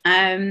reading,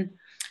 and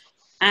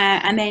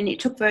then it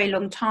took a very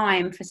long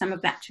time for some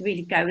of that to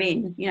really go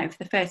in.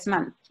 For the first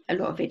month, a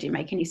lot of it didn't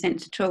make any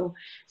sense at all.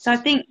 So I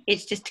think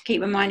it's just to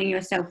keep reminding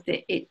yourself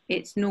that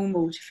it's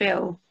normal to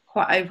feel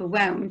quite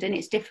overwhelmed, and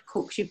it's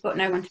difficult because you've got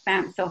no one to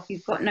bounce off,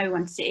 you've got no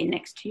one sitting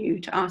next to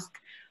you to ask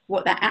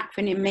what that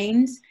acronym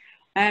means.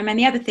 And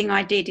the other thing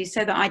I did is,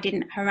 so that I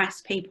didn't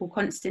harass people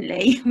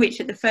constantly,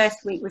 which at the first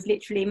week was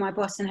literally my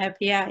boss and her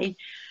PA,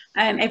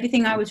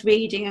 everything I was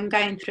reading and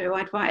going through,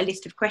 I'd write a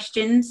list of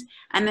questions,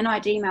 and then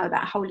I'd email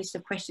that whole list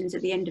of questions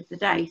at the end of the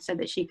day so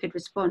that she could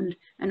respond.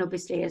 And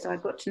obviously, as I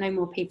got to know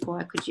more people,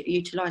 I could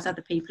utilise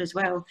other people as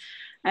well.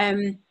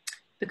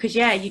 Because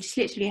yeah, you just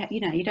literally, you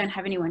know, you don't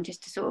have anyone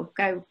just to sort of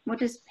go, what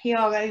does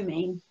PRO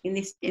mean in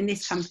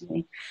this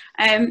company?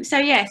 So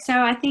yeah,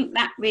 so I think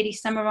that really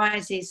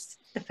summarises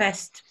the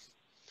first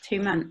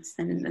 2 months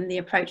and the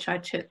approach I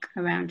took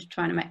around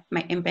trying to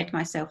embed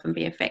myself and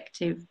be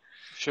effective.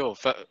 Sure.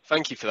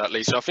 Thank you for that,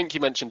 Lisa. I think you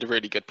mentioned a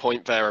really good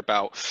point there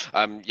about,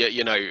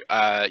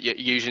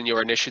 using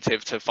your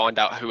initiative to find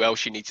out who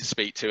else you need to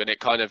speak to. And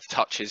it kind of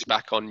touches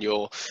back on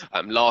your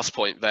last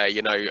point there.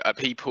 You know,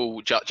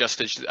 people,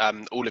 just as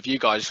all of you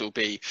guys will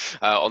be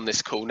on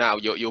this call now,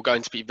 you're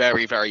going to be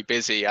very, very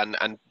busy, and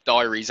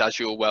diaries, as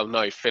you all well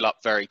know, fill up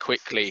very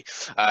quickly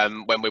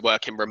when we're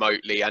working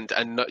remotely. And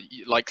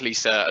like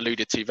Lisa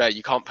alluded to there,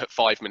 you can't put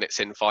 5 minutes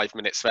in, 5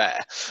 minutes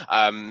there.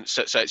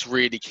 So it's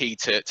really key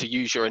to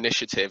use your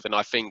initiative. And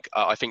I think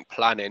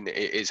planning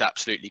is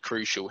absolutely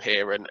crucial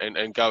here,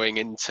 and going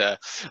into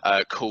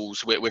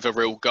calls with a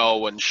real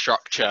goal and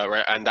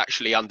structure, and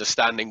actually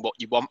understanding what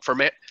you want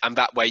from it. And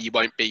that way you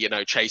won't be, you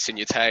know, chasing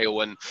your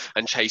tail and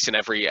chasing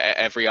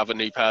every other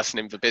new person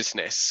in the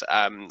business.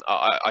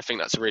 I think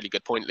that's a really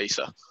good point,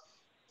 Lisa.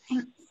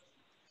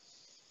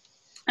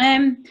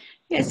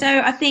 Yeah, so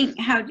I think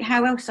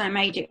how else I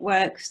made it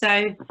work.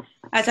 So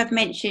as I've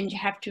mentioned, you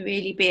have to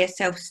really be a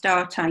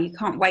self-starter. You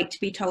can't wait to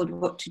be told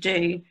what to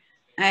do.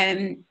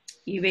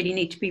 You really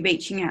need to be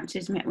reaching out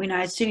to, you know,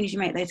 as soon as you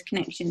make those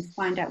connections,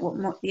 find out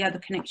what the other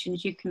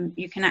connections you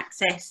can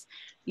access,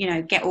 you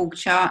know, get org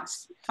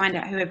charts, find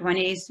out who everyone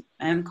is,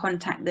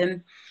 contact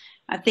them.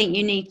 I think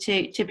you need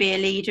to be a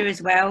leader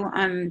as well.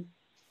 I'm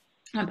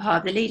part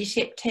of the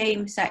leadership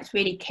team, so it's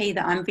really key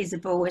that I'm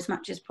visible as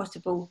much as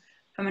possible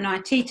from an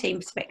IT team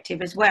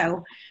perspective as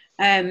well.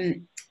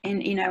 And,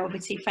 you know,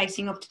 obviously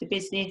facing off to the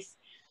business,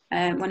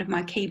 one of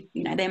my key,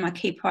 you know, they're my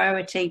key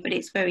priority, but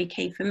it's very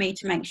key for me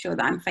to make sure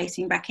that I'm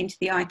facing back into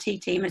the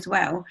IT team as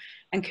well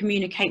and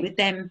communicate with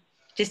them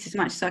just as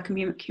much as I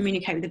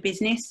communicate with the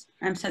business.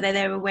 So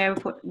they're aware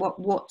of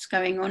what's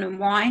going on and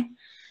why.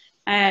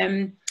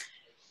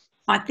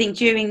 I think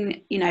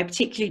during, you know,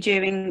 particularly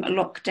during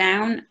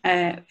lockdown,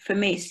 for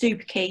me, it's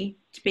super key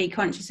to be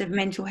conscious of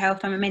mental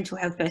health. I'm a mental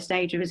health first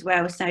aider as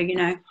well. So, you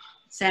know,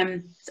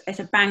 it's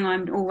a bang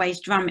I'm always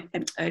a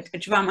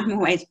drum I'm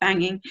always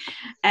banging.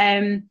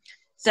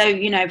 So,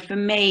 you know, for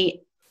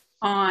me,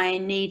 I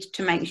need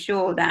to make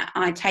sure that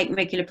I take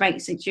regular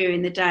breaks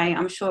during the day.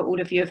 I'm sure all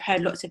of you have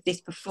heard lots of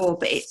this before,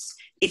 but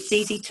it's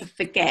easy to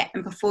forget.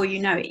 And before you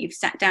know it, you've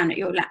sat down at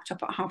your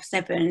laptop at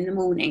 7:30 in the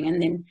morning,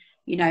 and then,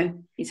 you know,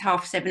 it's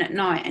 7:30 at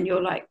night, and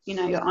you're like, you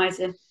know, your eyes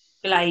are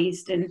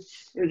glazed and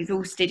you're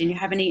exhausted and you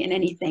haven't eaten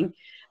anything.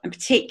 And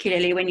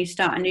particularly when you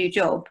start a new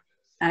job,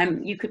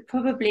 you could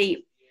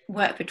probably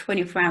work for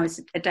 24 hours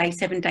a day,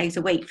 7 days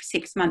a week for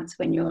 6 months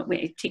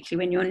particularly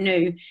when you're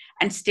new,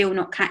 and still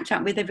not catch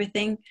up with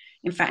everything.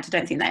 In fact, I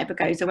don't think that ever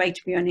goes away,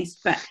 to be honest,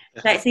 but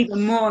that's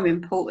even more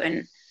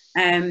important,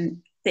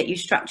 that you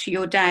structure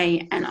your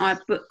day. And I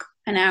book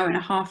an hour and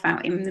a half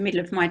out in the middle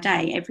of my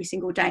day, every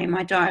single day in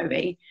my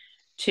diary,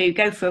 to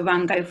go for a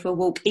run, go for a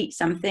walk, eat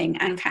something,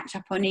 and catch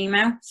up on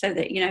email, so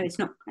that, you know, it's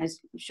not, as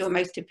I'm sure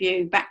most of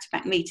you,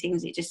 back-to-back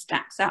meetings, it just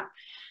stacks up.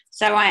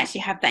 So I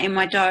actually have that in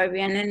my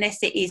diary, and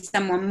unless it is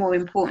someone more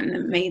important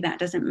than me, that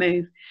doesn't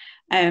move.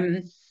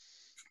 And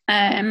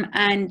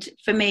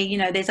for me, you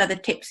know, there's other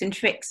tips and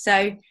tricks.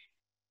 So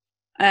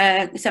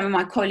some of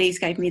my colleagues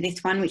gave me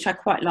this one, which I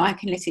quite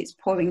like, unless it's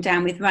pouring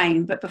down with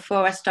rain. But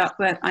before I start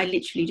work, I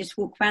literally just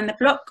walk around the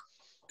block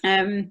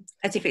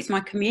as if it's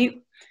my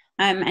commute.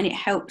 And it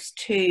helps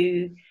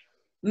to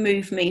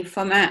move me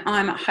from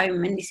I'm at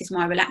home and this is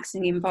my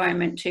relaxing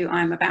environment to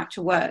I'm about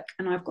to work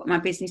and I've got my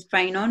business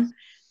brain on.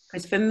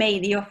 Because for me,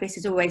 the office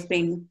has always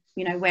been,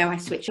 you know, where I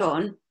switch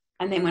on,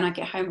 and then when I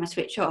get home, I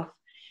switch off.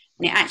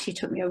 And it actually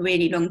took me a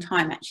really long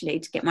time, actually,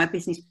 to get my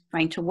business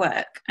brain to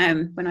work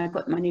when I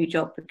got my new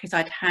job, because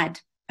I'd had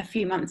a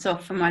few months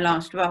off from my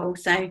last role.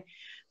 So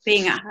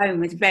being at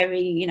home was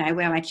very, you know,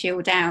 where I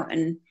chilled out.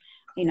 And,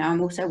 you know, I'm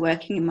also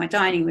working in my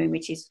dining room,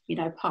 which is, you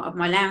know, part of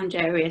my lounge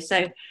area.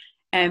 So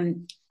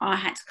I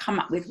had to come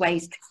up with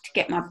ways to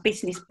get my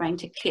business brain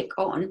to click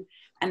on.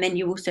 And then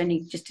you also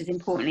need, just as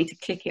importantly, to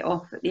click it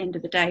off at the end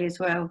of the day as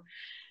well.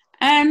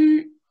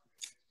 And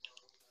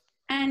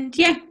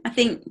yeah, I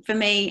think for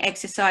me,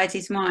 exercise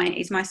is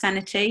my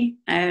sanity.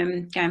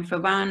 Going for a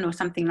run or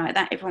something like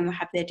that. Everyone will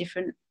have their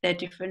different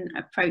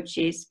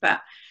approaches, but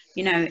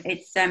you know,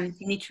 it's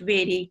you need to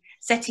really,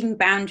 setting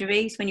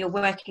boundaries when you're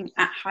working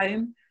at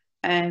home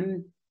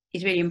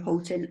is really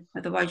important.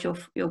 Otherwise,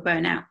 you'll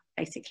burn out,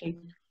 basically.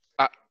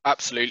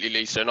 Absolutely,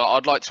 Lisa, and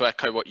I'd like to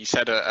echo what you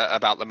said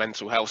about the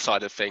mental health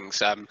side of things.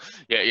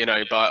 Yeah, you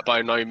know,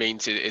 by no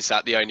means is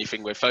that the only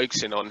thing we're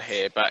focusing on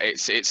here, but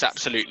it's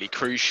absolutely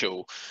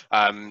crucial.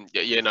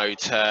 You know,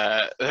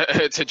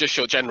 to to just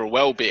your general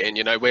well-being.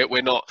 You know,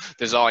 we're not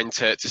designed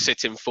to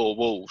sit in four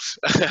walls.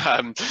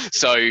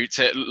 So,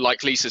 to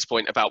like Lisa's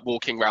point about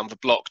walking around the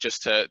block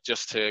just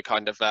to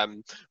kind of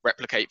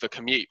replicate the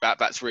commute,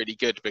 that's really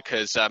good,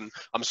 because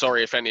I'm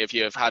sorry if any of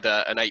you have had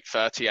an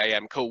 8:30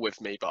 a.m. call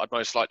with me, but I'd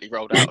most likely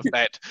rolled out of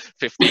bed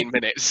 15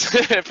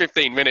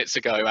 minutes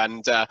ago,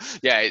 and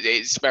yeah,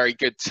 it's very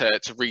good to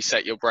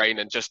reset your brain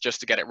and just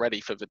to get it ready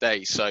for the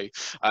day. So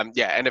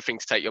yeah, anything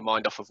to take your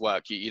mind off of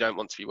work. You don't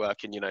want to be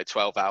working, you know,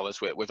 12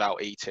 hours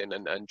without eating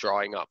and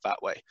drying up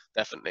that way,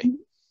 definitely.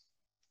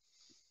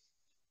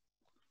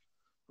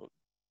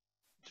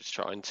 Just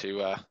trying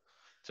to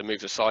move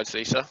the slides,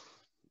 Lisa.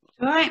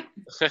 All right.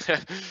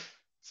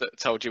 So,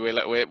 told you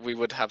we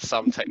would have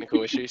some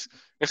technical issues.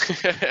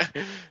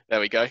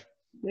 There we go. There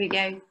we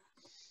go.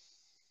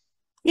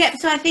 Yep,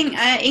 so I think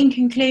in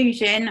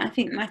conclusion, I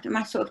think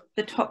my sort of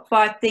the top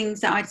 5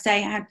 things that I'd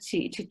say I had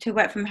to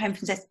work from home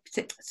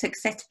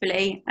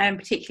successfully,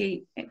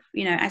 particularly,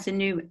 you know,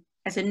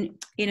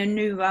 in a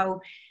new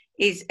role,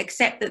 is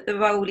accept that the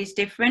role is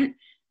different.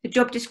 The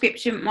job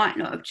description might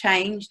not have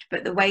changed,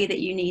 but the way that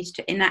you need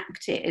to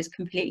enact it is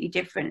completely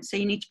different. So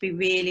you need to be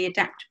really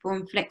adaptable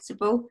and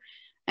flexible.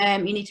 You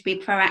need to be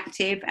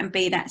proactive and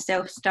be that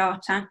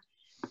self-starter.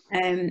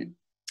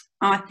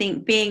 I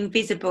think being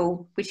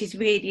visible, which is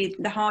really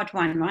the hard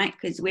one, right?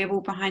 Because we're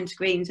all behind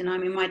screens and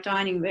I'm in my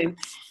dining room.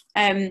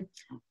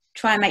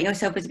 Try and make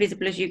yourself as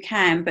visible as you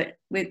can, but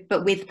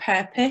with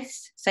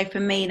purpose. So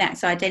for me,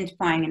 that's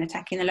identifying and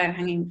attacking the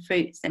low-hanging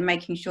fruits and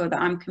making sure that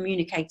I'm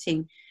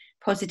communicating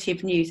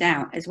positive news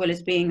out, as well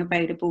as being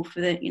available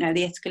for the, you know,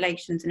 the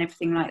escalations and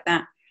everything like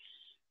that.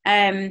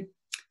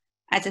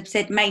 As I've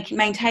said,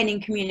 maintaining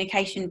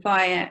communication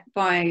via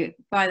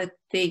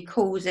the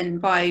calls and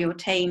via your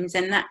teams,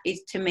 and that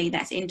is, to me,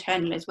 that's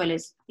internal as well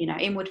as, you know,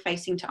 inward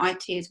facing to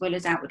IT as well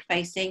as outward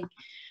facing.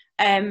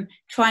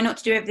 Try not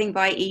to do everything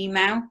by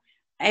email.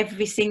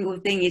 Every single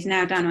thing is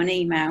now done on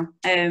email,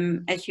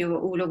 as you're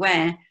all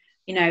aware.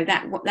 You know,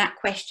 that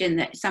question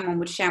that someone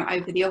would shout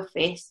over the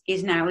office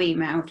is now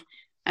emailed.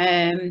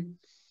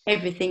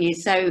 Everything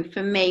is. So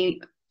for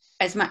me,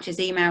 as much as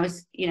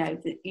emails, you know,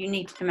 you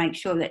need to make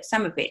sure that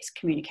some of it's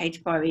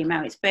communicated via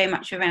email. It's very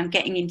much around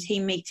getting in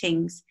team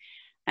meetings,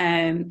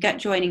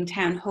 joining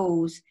town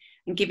halls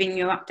and giving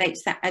your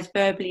updates that as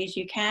verbally as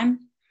you can.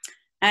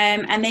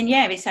 And then,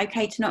 yeah, it's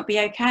okay to not be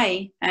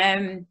okay.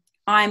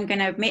 I'm going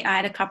to admit I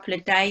had a couple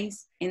of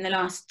days in the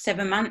last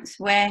 7 months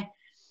where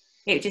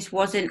it just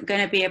wasn't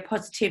going to be a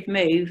positive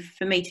move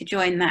for me to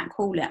join that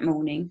call that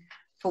morning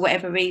for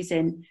whatever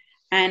reason.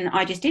 And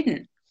I just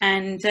didn't.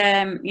 And,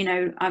 you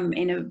know, I'm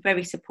in a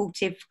very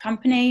supportive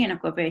company and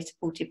I've got a very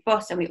supportive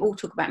boss, and we all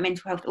talk about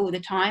mental health all the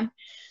time.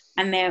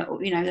 And they're,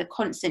 you know, they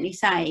constantly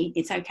say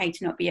it's okay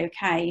to not be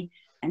okay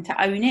and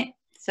to own it.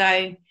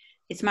 So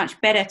it's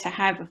much better to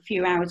have a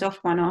few hours off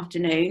one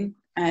afternoon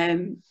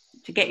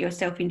to get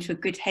yourself into a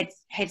good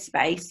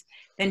headspace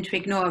than to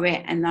ignore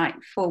it and like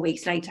 4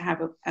 weeks later have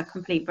a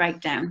complete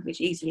breakdown,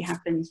 which easily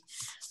happens,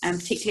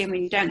 particularly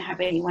when you don't have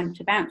anyone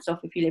to bounce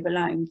off if you live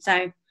alone.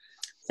 So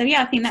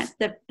yeah, I think that's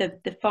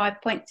the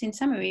 5 points in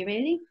summary,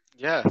 really.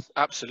 Yeah,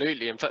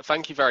 absolutely. And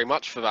thank you very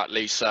much for that,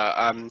 Lisa.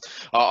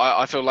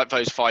 I feel like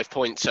those 5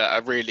 points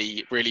are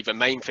really the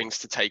main things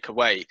to take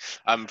away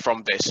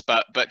from this.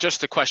 But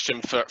just a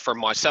question from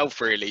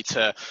myself, really,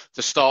 to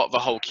start the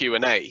whole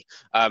Q&A.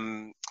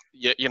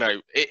 You know,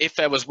 if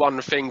there was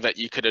one thing that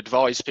you could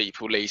advise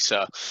people,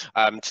 Lisa,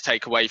 to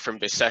take away from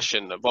this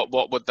session, what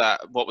would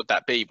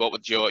that be? What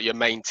would your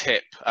main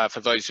tip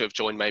for those who have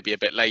joined maybe a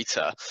bit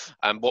later?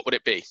 What would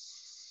it be?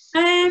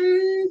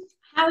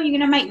 How are you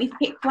going to make me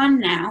pick one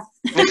now?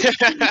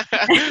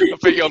 I'll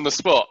put you on the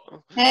spot.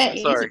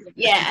 Sorry.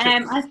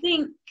 Yeah, I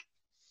think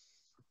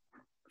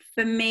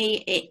for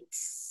me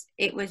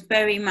it was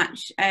very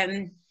much.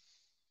 I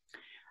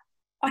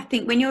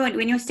think when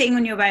you're sitting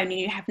on your own and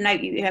you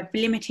have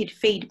limited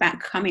feedback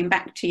coming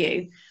back to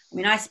you. I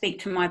mean, I speak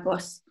to my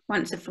boss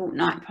once a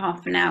fortnight for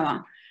half an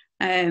hour.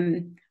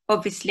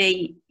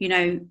 Obviously, you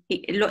know,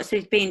 lots of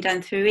it's being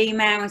done through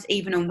emails,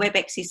 even on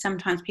WebExes.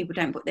 Sometimes people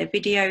don't put their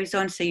videos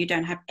on, so you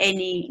don't have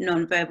any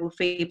non-verbal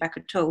feedback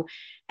at all.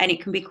 And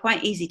it can be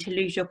quite easy to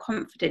lose your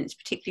confidence,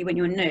 particularly when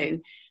you're new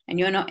and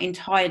you're not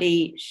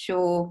entirely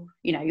sure,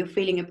 you know, you're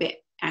feeling a bit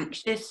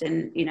anxious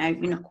and, you know,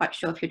 you're not quite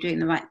sure if you're doing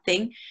the right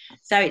thing.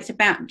 So it's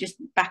about just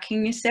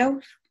backing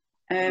yourself.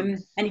 And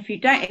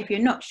if you're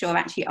not sure,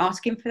 actually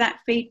asking for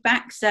that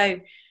feedback. So,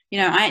 you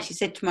know, I actually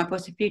said to my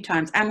boss a few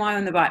times, am I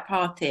on the right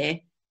path here?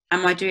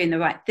 Am I doing the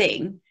right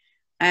thing?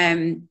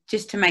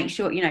 Just to make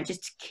sure, you know,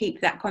 just to keep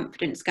that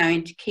confidence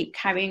going, to keep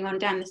carrying on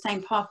down the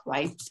same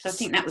pathway. So I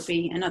think that would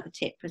be another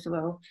tip as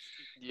well.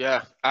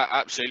 Yeah,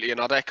 absolutely, and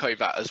I'd echo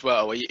that as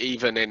well.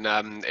 Even in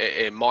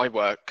my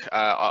work,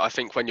 I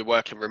think when you're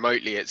working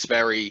remotely, it's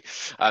very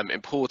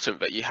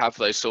important that you have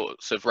those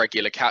sorts of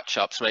regular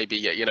catch-ups. Maybe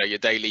your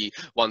daily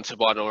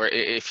one-to-one, or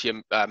if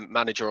your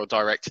manager or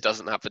director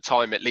doesn't have the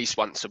time, at least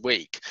once a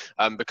week,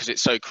 because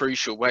it's so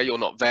crucial. Where you're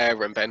not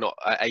there and they're not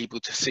able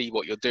to see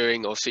what you're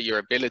doing or see your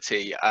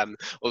ability,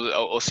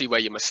 or see where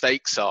your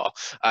mistakes are.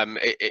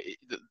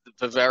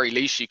 The very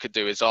least you could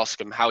do is ask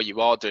them how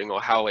you are doing,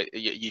 or how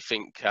you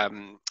think.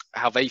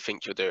 How they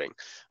think you're doing,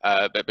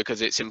 but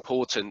because it's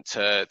important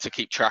to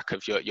keep track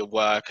of your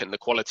work and the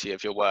quality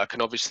of your work.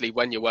 And obviously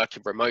when you're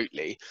working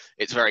remotely,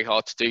 it's very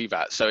hard to do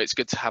that, so it's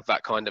good to have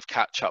that kind of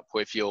catch up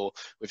with your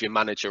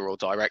manager or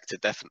director,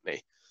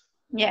 definitely.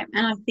 Yeah,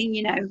 and I think,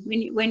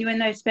 when you're in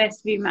those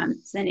first few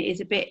months, then it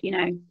is a bit,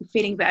 you're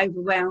feeling a bit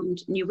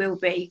overwhelmed, and you will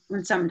be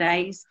on some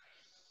days,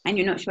 and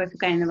you're not sure if you're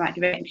going in the right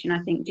direction.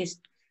 I think just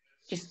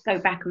go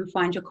back and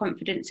find your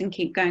confidence and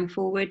keep going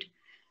forward.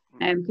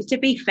 Because to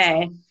be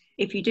fair,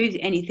 if you do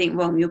anything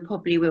wrong, you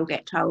probably will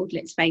get told,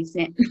 let's face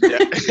it. Yeah.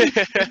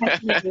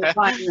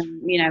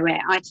 Where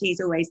IT is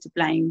always to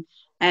blame.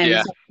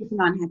 Yeah. So if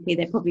people are unhappy,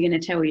 they're probably going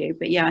to tell you.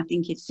 But yeah, I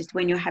think it's just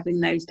when you're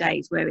having those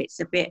days where it's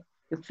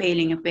you're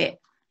feeling a bit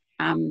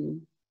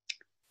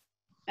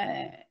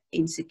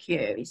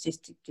insecure, it's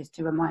just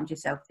to remind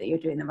yourself that you're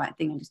doing the right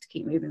thing and just to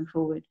keep moving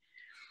forward.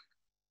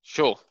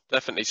 Sure,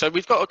 definitely. So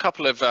we've got a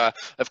couple of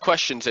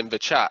questions in the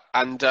chat,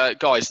 and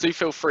guys, do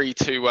feel free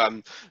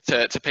to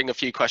ping a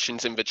few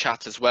questions in the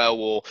chat as well,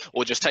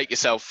 or just take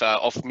yourself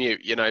off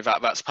mute.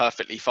 That's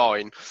perfectly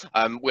fine.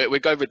 We'll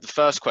go with the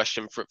first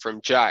question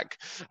from Jag.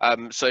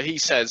 So he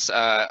says,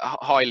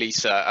 "Hi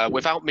Lisa.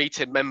 Without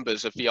meeting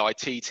members of the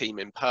IT team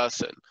in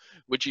person,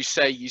 would you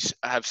say you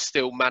have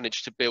still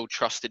managed to build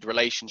trusted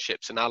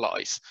relationships and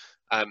allies?"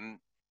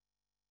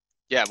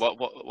 Yeah. What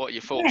are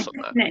your thoughts on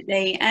that?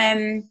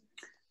 Definitely.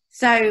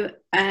 So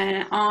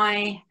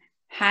I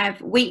have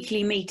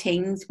weekly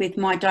meetings with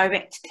my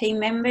direct team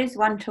members,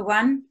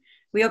 one-to-one.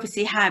 We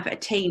obviously have a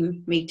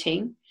team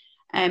meeting,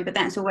 but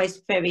that's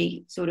always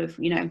very sort of,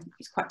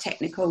 it's quite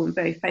technical and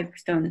very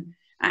focused on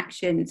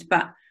actions.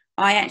 But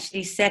I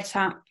actually set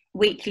up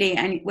weekly,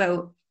 and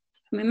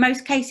in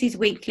most cases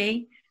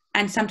weekly,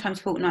 and sometimes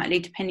fortnightly,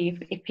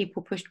 depending if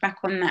people push back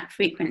on that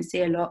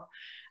frequency a lot,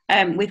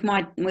 with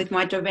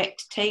my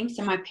direct team,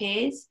 so my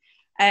peers.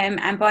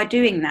 And by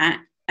doing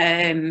that,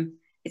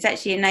 it's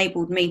actually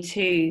enabled me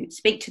to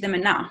speak to them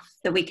enough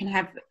that we can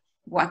have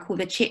what I call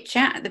the chit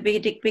chat at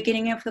the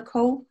beginning of the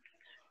call.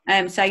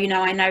 So,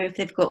 I know if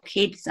they've got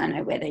kids, I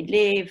know where they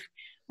live.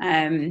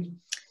 And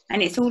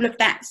it's all of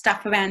that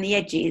stuff around the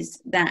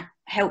edges that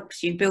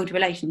helps you build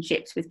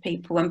relationships with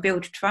people and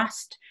build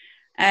trust.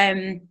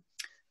 I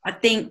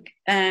think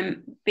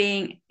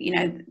being,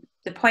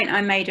 the point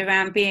I made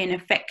around being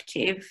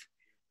effective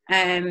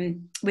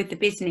with the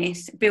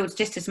business builds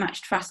just as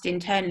much trust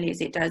internally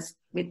as it does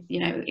with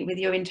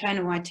your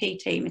internal IT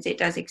team as it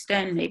does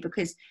externally,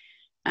 because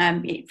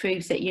it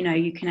proves that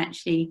you can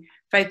actually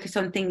focus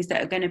on things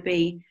that are going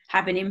to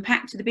have an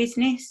impact to the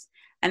business,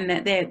 and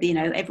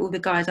that all the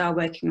guys are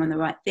working on the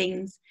right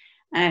things.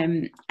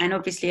 And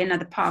obviously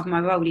another part of my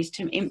role is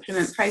to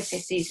implement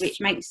processes which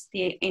makes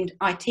the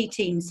IT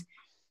team's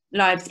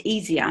lives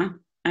easier,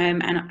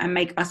 and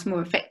make us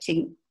more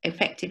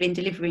effective in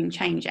delivering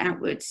change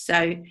outwards.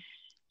 So,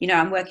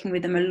 I'm working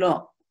with them a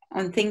lot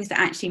on things that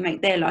actually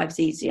make their lives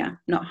easier,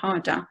 not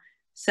harder.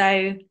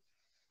 So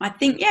I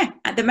think,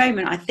 at the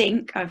moment, I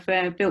think I've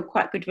built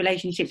quite good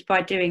relationships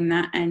by doing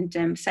that.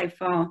 And so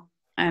far,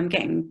 I'm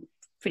getting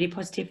pretty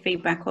positive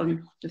feedback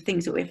on the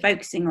things that we're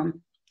focusing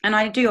on. And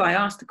I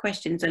ask the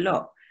questions a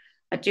lot.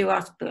 I do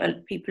ask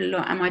people a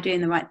lot, am I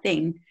doing the right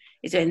thing?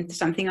 Is there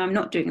something I'm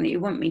not doing that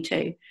you want me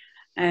to?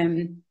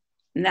 And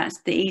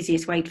that's the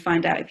easiest way to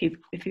find out if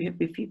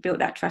you've built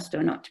that trust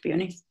or not, to be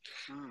honest.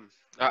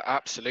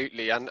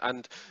 Absolutely.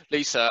 And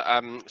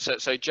Lisa,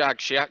 so Jag,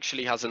 she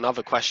actually has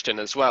another question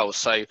as well.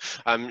 So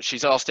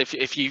she's asked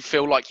if you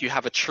feel like you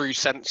have a true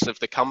sense of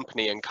the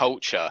company and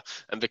culture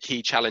and the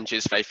key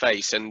challenges they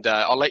face. And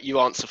I'll let you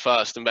answer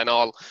first, and then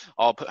I'll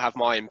have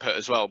my input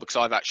as well, because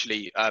I've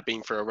actually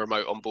been through a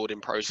remote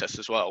onboarding process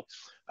as well.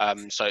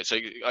 So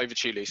over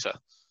to you, Lisa.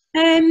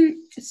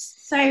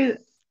 So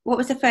what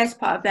was the first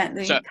part of that?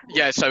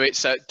 So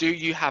it's do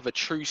you have a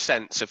true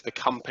sense of the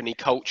company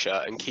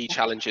culture and key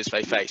challenges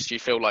they face? Do you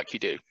feel like you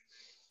do?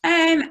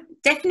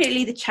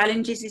 Definitely the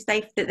challenges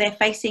that they're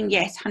facing,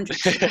 yes,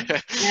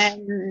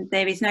 100%.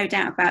 There is no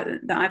doubt about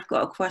that. I've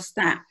got across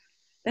that.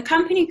 The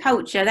company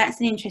culture, that's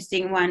an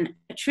interesting one.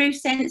 A true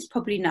sense,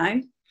 probably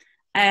no.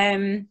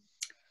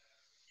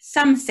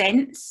 Some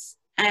sense,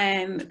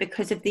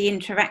 because of the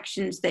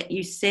interactions that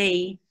you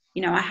see.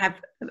 I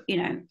have,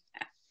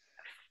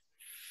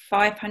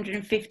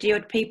 550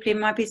 odd people in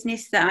my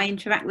business that I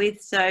interact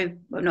with. So,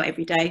 well, not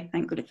every day,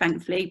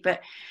 thankfully,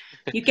 but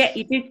you get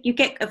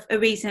a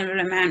reasonable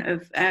amount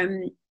of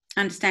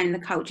understanding the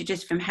culture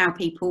just from how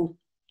people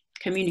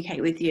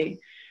communicate with you.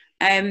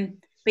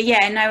 But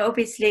yeah, no,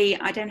 obviously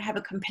I don't have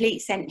a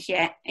complete sense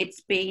yet.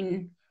 It's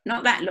been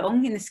not that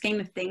long in the scheme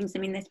of things. I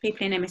mean, there's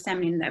people in MS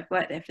Amlin that have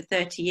worked there for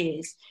 30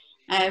 years.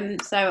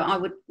 So I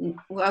would,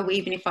 well,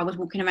 even if I was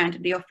walking around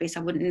at the office,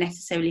 I wouldn't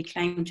necessarily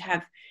claim to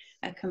have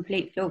a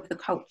complete feel for the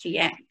culture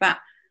yet. But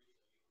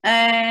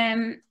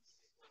yeah,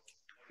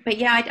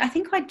 I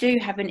think I do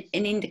have an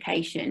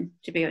indication,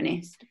 to be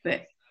honest.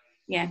 But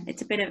yeah,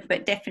 it's a bit of,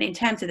 but definitely in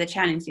terms of the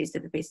challenges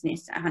of the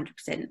business,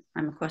 100%,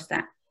 I'm across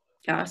that.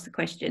 I asked the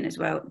question as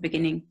well at the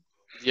beginning.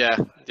 Yeah,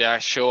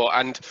 sure.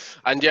 And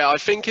yeah, I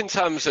think in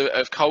terms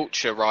of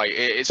culture, right,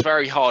 it's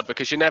very hard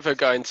because you're never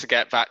going to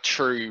get that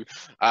true,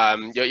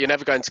 you're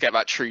never going to get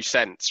that true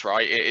sense,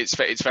 right?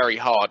 It's very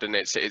hard, and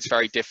it's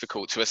very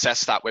difficult to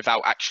assess that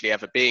without actually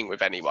ever being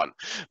with anyone.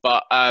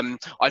 But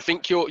I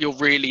think you'll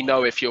really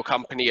know if your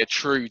company are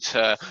true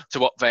to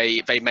what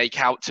they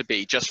make out to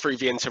be just through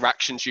the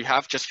interactions you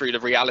have, just through the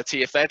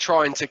reality. If they're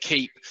trying to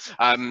keep,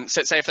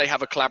 say if they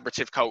have a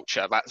collaborative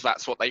culture,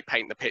 that's what they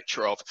paint the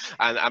picture of,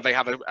 and they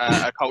have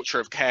a culture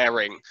of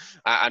caring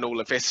and all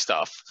of this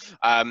stuff.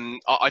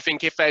 I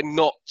think if they're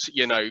not,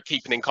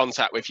 keeping in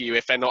contact with you,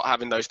 if they're not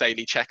having those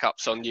daily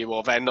checkups on you,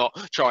 or they're not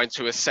trying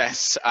to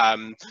assess,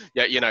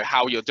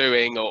 how you're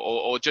doing,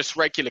 or just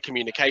regular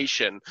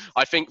communication,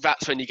 I think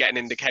that's when you get an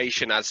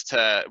indication as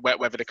to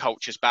whether the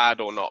culture's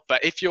bad or not.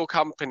 But if your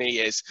company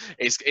is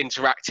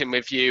interacting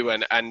with you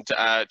and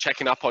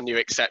checking up on you,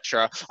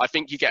 etc., I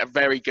think you get a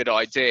very good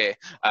idea,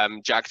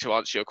 Jag, to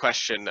answer your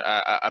question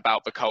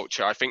about the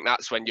culture. I think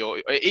that's when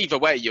either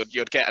way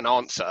you'd get an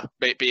answer,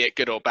 be it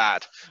good or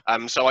bad.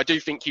 So I do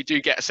think you do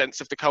get a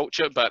sense of the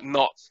culture, but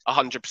not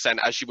 100%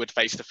 as you would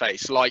face to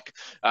face. Like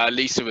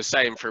Lisa was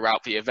saying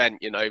throughout the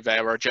event,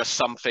 there are just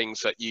some things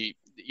that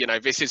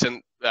this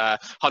isn't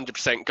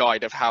 100%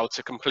 guide of how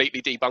to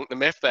completely debunk the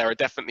myth. There are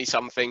definitely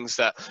some things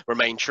that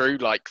remain true,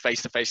 like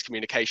face-to-face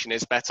communication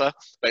is better,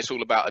 but it's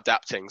all about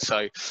adapting.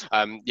 So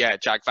yeah,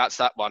 Jag, that's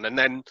that one. And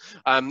then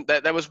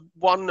there was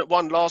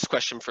one last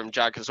question from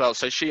Jag as well.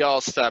 So she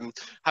asked,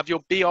 have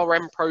your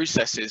BRM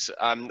processes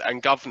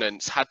and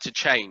governance had to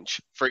change?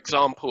 For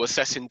example,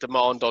 assessing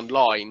demand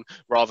online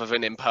rather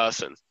than in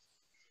person?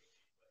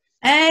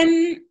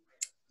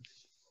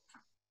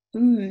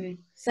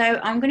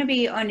 So I'm going to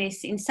be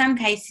honest, in some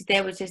cases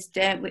there was just,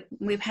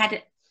 we've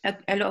had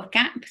a lot of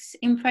gaps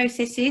in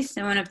processes.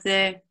 So one of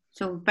the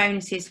sort of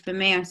bonuses for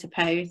me, I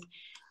suppose,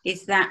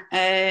 is that,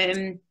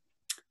 and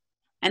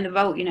the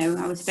role,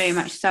 I was very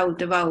much sold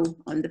the role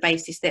on the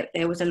basis that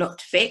there was a lot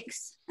to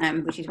fix,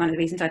 which is one of the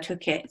reasons I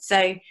took it.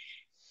 So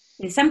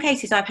in some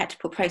cases I've had to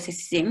put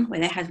processes in where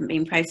there hasn't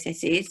been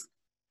processes.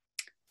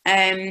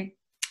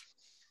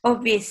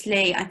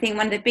 Obviously, I think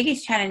one of the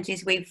biggest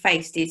challenges we've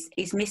faced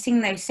is missing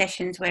those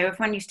sessions where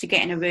everyone used to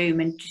get in a room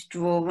and just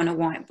draw on a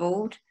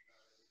whiteboard.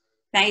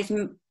 That is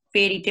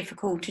really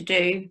difficult to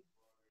do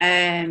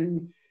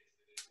on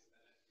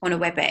a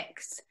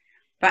WebEx.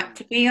 But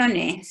to be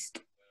honest,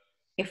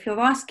 if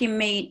you're asking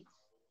me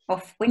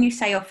when you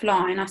say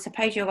offline, I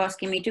suppose you're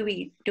asking me, do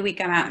we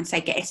go out and say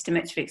get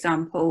estimates, for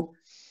example,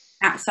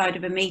 outside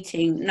of a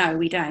meeting? No,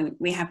 we don't.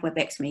 We have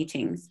WebEx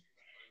meetings.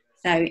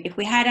 So if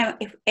we had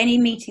if any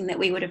meeting that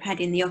we would have had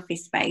in the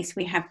office space,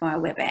 we have via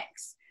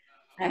WebEx,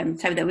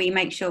 so that we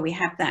make sure we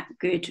have that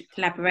good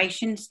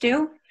collaboration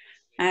still.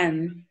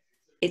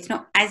 It's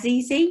not as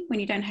easy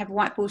when you don't have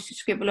whiteboards to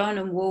scribble on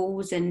and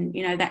walls and,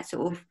 that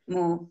sort of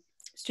more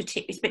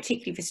strategic, it's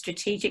particularly for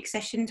strategic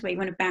sessions where you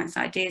want to bounce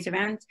ideas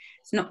around.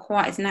 It's not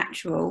quite as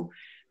natural,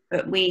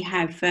 but we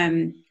have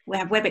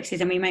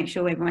WebExes and we make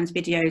sure everyone's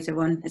videos are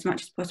on as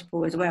much as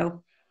possible as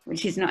well,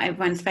 which is not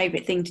everyone's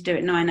favourite thing to do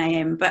at 9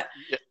 AM, but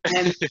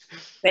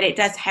it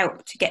does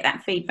help to get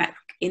that feedback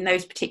in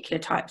those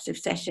particular types of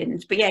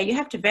sessions. But yeah, you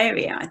have to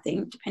vary it, I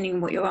think, depending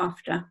on what you're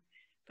after.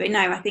 But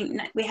no, I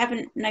think we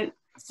haven't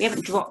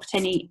dropped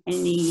any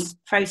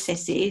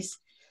processes,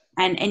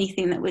 and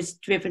anything that was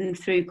driven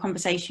through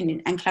conversation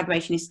and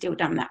collaboration is still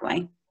done that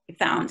way, if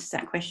that answers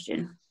that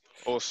question.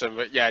 Awesome.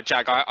 But yeah,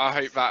 Jag, I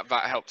hope that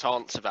helped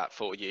answer that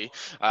for you.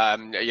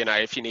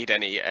 If you need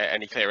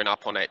any clearing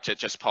up on it,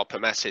 just pop a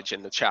message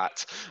in the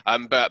chat.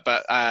 But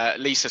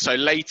Lisa, so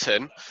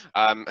Leighton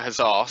has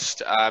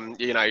asked,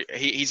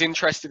 he's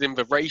interested in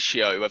the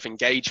ratio of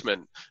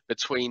engagement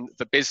between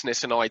the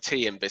business and IT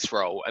in this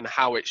role and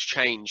how it's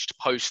changed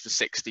post the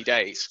 60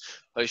 days,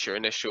 post your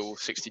initial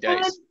 60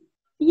 days.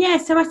 Yeah,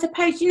 so I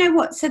suppose,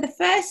 so the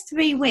first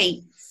 3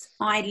 weeks,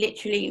 I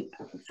literally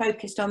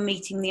focused on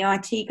meeting the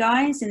IT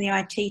guys and the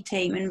IT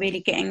team and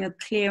really getting a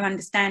clear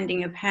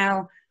understanding of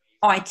how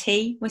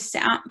IT was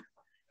set up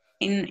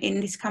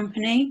in this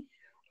company.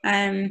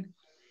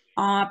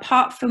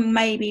 Apart from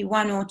maybe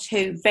 1 or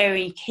 2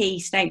 very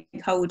key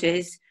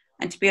stakeholders,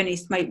 and to be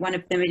honest, one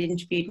of them had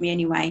interviewed me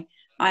anyway,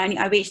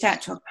 I reached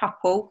out to a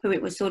couple who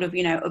it was sort of,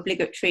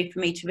 obligatory for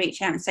me to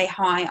reach out and say,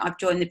 hi, I've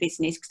joined the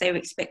business, because they were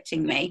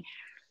expecting me.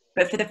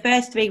 But for the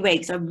first 3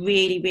 weeks, I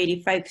really,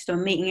 really focused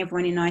on meeting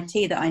everyone in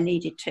IT that I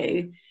needed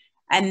to.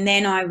 And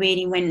then I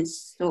really went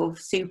sort of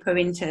super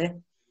into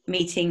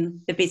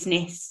meeting the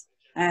business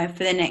for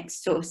the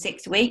next sort of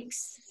 6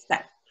 weeks,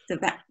 that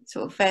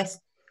sort of first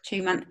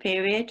 2-month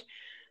period.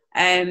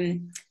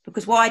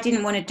 Because what I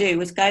didn't want to do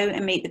was go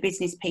and meet the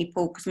business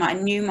people, because I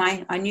knew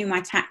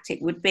my tactic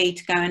would be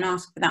to go and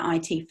ask for that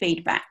IT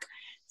feedback.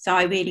 So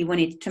I really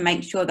wanted to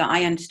make sure that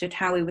I understood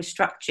how we were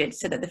structured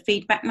so that the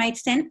feedback made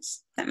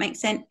sense. If that makes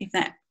sense. If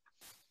that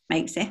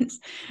makes sense.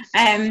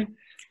 And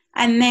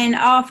then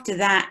after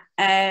that,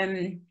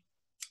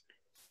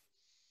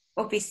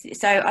 obviously,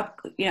 so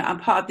I'm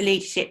part of the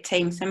leadership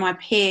team. So my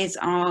peers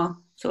are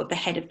sort of the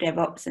head of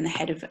DevOps and the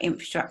head of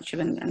infrastructure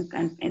and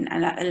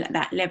at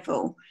that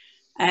level.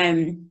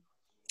 I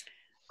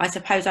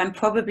suppose I'm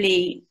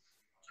probably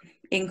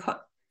in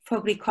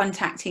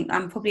contact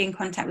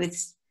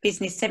with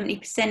business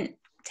 70%,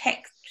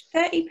 tech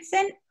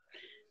 30%.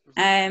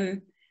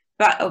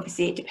 But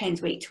obviously it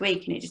depends week to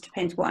week, and it just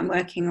depends what I'm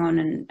working on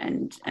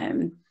and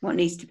what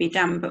needs to be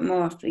done. But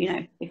more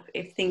often,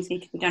 if things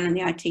need to be done on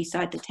the IT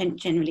side, I tend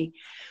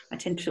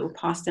to sort of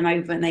pass them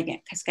over and they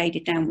get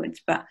cascaded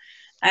downwards. But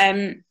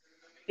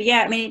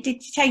yeah, I mean, it did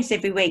change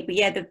every week. But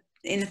yeah,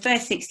 in the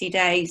first 60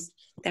 days,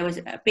 there was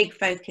a big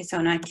focus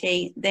on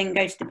IT, then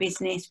go to the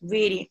business,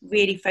 really,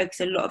 really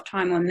focus a lot of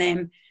time on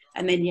them.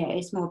 And then, yeah,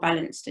 it's more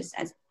balanced as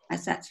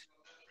that's.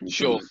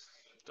 Sure.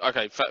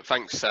 Okay,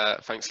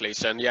 thanks,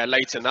 Lisa. And yeah,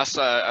 Leighton, that's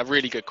a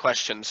really good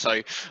question.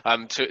 So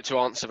to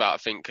answer that, I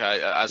think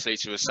as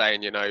Lisa was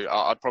saying,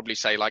 I'd probably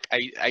say like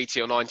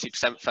 80 or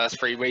 90% first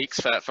 3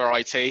 weeks for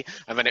IT,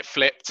 and then it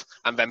flipped,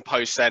 and then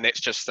post then it's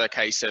just a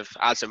case of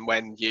as and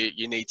when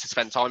you need to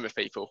spend time with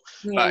people.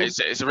 Yeah. But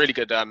it's a really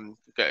good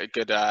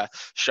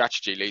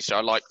strategy, Lisa.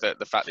 I like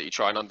the fact that you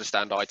try and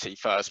understand IT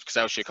first, because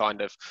else you're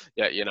kind of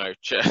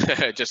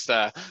just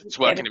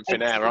working in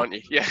thin air, aren't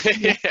you? Yeah.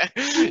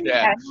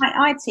 Yeah.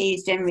 IT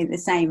is generally the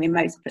same in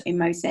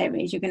most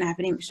areas. You're going to have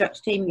an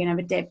infrastructure team, you're going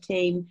to have a dev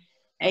team.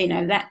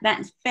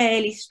 That's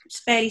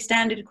fairly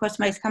standard across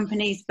most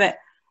companies. But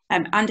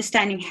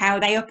understanding how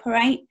they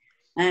operate,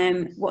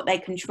 what they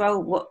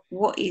control,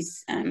 what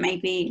is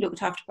maybe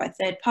looked after by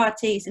third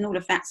parties, and all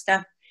of that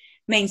stuff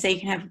means that you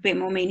can have a bit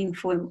more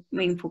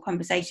meaningful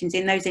conversations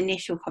in those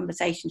initial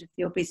conversations with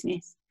your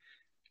business.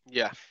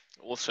 Yeah.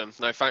 Awesome.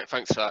 No,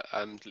 thanks for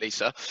that,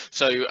 Lisa.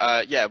 So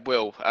yeah,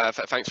 Will,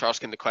 thanks for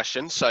asking the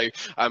question. So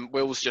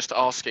Will's just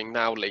asking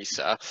now,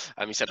 Lisa,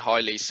 he said, hi,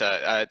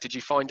 Lisa, did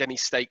you find any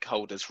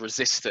stakeholders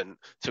resistant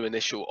to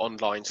initial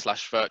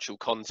online/virtual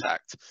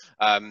contact?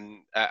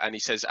 And he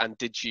says, and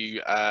did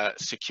you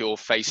secure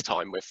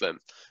FaceTime with them?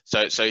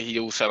 So he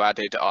also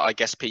added, I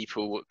guess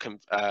people can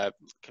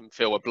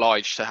feel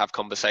obliged to have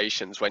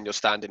conversations when you're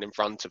standing in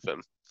front of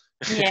them.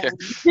 Yeah.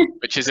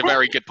 Which is a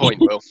very good point,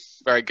 Will.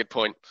 Very good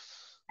point.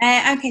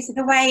 Okay, so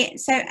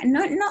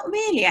not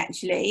really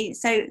actually.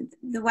 So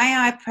the way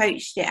I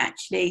approached it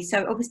actually,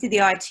 so obviously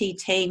the IT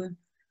team,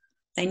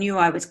 they knew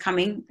I was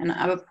coming, and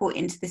I report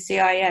into the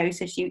CIO.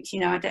 So she,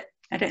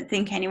 I don't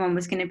think anyone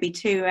was going to be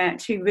too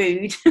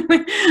rude.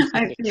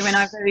 Hopefully, when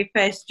I very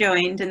first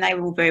joined, and they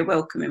were all very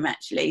welcoming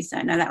actually.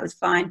 So no, that was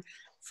fine.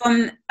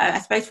 From I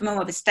suppose from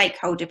more of a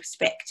stakeholder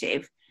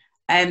perspective,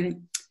 the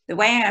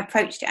way I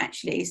approached it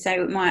actually.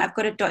 So I've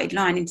got a dotted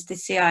line into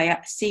the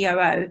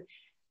COO.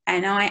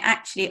 And I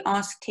actually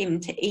asked him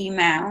to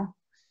email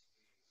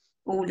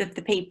all of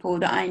the people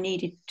that I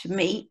needed to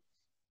meet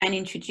and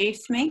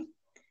introduce me,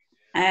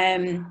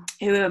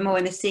 who are more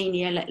in the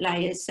senior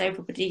layers. So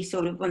everybody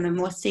sort of on the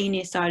more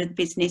senior side of the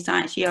business, I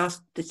actually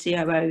asked the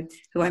COO,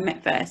 who I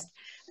met first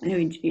and who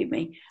interviewed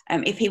me,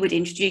 if he would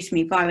introduce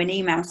me via an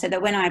email, so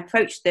that when I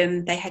approached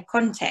them, they had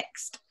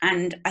context.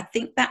 And I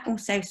think that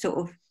also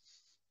sort of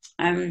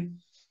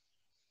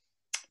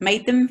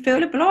made them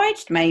feel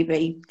obliged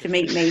maybe to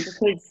meet me,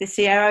 because the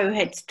CRO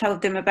had told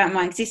them about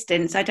my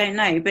existence. I don't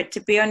know, but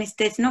to be honest,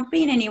 there's not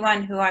been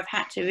anyone who I've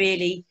had to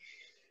really,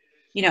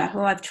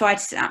 who I've tried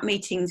to set up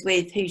meetings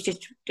with who's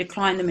just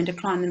declined them.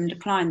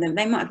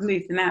 They might have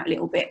moved them out a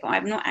little bit, but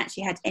I've not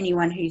actually had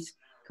anyone who's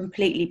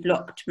completely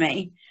blocked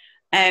me.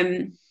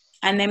 And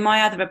then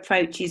my other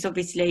approach is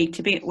obviously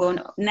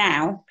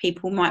now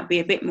people might be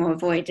a bit more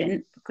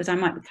avoidant, because I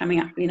might be coming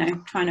up,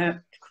 trying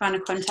to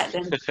contact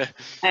them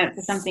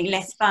for something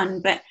less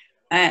fun. But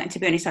to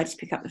be honest, I just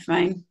pick up the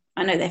phone.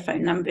 I know their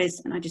phone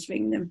numbers and I just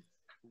ring them.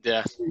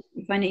 Yeah.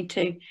 If I need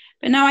to.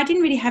 But no, I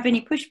didn't really have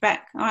any pushback.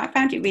 I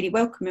found it really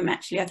welcoming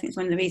actually. I think it's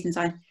one of the reasons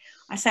I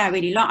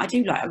really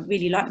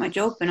like my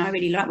job, and I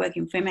really like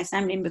working for MS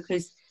Amlin,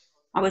 because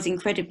I was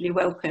incredibly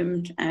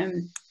welcomed.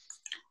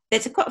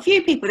 There's quite a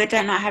few people that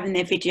don't like having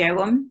their video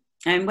on.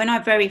 And when I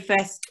very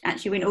first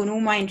actually went on all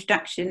my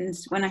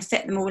introductions, when I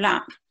set them all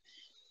up,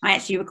 I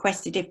actually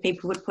requested if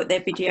people would put their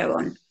video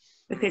on,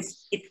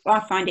 because I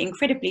find it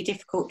incredibly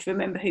difficult to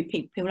remember who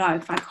people are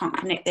if I can't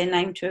connect their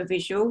name to a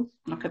visual,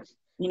 like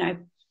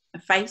a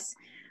face.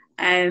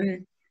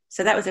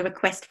 So that was a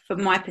request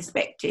from my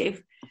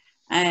perspective.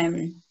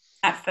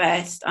 At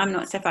first, I'm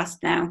not so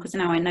fussed now, because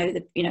now I know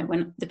that,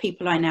 when the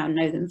people I now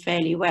know them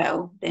fairly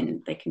well,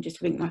 then they can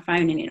just ring my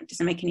phone and it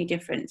doesn't make any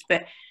difference.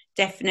 But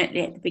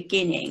definitely at the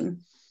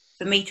beginning,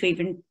 for me to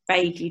even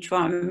vaguely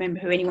try and remember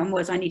who anyone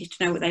was, I needed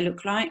to know what they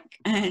look like.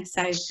 So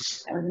that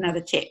was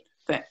another tip.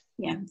 But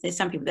yeah, there's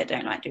some people that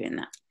don't like doing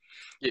that.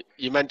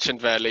 You mentioned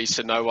there,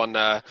 Lisa, no one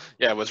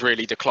was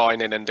really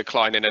declining and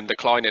declining and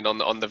declining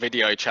on the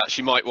video chats.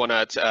 You might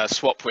want to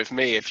swap with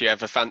me if you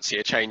ever fancy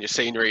a change of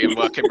scenery and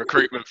work in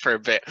recruitment for a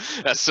bit.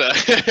 That's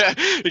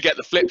you get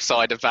the flip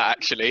side of that,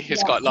 actually.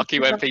 It's quite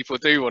lucky when people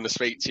do want to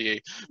speak to you,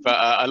 but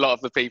a lot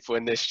of the people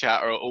in this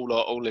chat are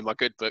all in my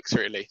good books,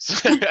 really.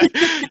 So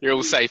you're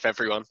all safe,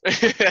 everyone.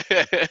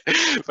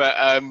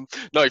 But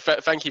no,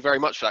 thank you very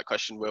much for that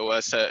question, Will.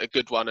 That's a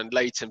good one, and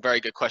Leighton, very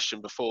good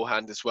question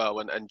beforehand as well,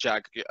 and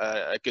Jag,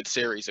 a good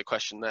series of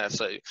question there.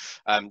 So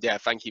yeah,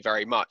 thank you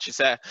very much. Is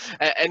there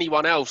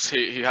anyone else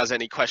who has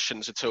any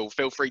questions at all?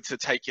 Feel free to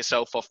take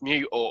yourself off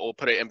mute or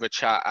put it in the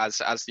chat as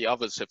the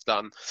others have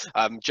done.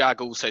 Jag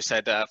also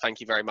said thank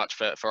you very much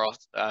for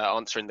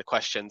answering the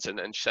questions,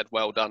 and she said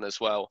well done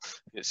as well.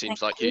 It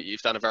seems like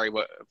you've done a very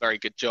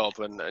good job,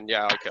 and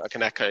yeah, I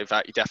can echo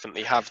that. You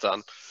definitely have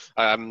done.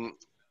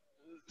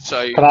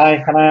 So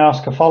can I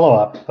ask a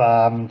follow-up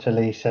to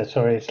Lisa?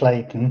 Sorry, it's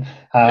Leighton.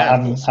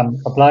 I'm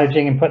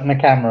obliging in putting the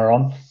camera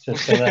on,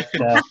 just so that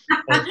a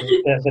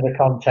bit of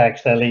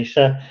context there,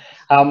 Lisa.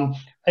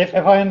 If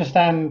I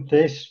understand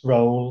this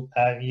role,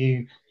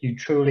 you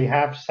truly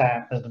have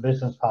sat as the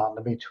business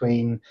partner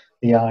between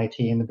the IT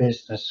and the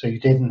business, so you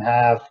didn't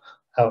have,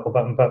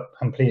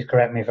 and please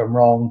correct me if I'm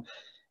wrong,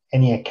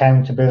 any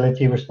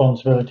accountability,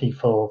 responsibility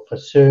for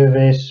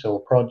service or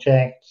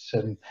projects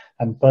and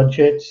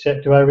budgets.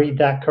 Do I read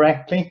that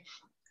correctly?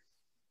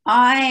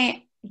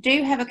 I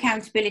do have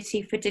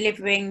accountability for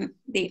delivering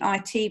the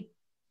IT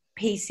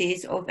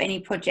pieces of any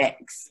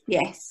projects,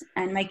 yes,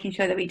 and making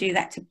sure that we do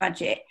that to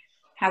budget.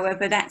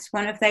 However, that's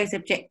one of those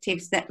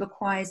objectives that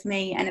requires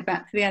me and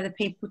about 3 other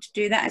people to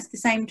do that at the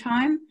same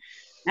time.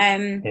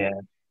 So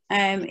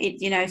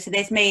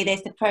there's me,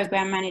 there's the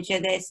program manager,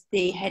 there's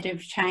the head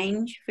of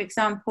change, for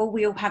example.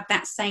 We all have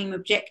that same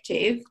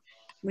objective.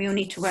 We all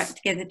need to work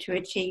together to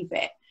achieve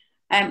it.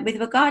 With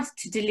regards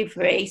to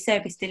delivery,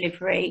 service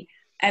delivery,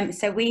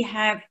 so we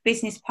have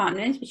business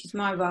partners, which is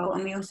my role,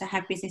 and we also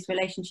have business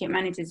relationship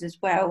managers as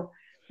well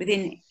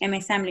within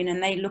MS Amlin,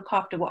 and they look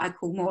after what I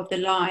call more of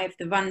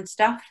the run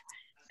stuff.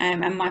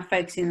 And my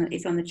focus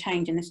is on the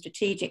change and the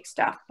strategic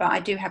stuff, but I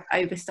do have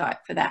oversight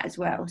for that as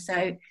well.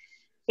 So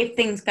if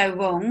things go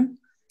wrong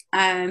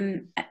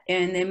and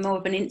they're more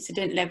of an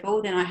incident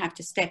level, then I have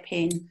to step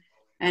in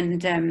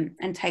and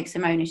take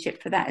some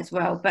ownership for that as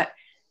well. But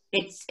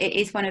it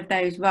is one of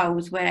those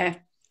roles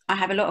where I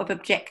have a lot of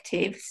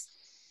objectives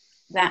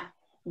that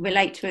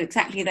relate to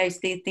exactly those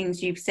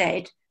things you've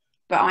said,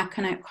 but I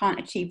can't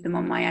achieve them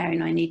on my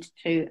own. I need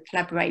to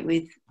collaborate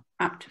with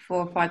up to 4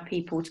 or 5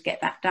 people to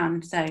get that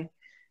done. So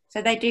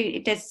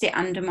it does sit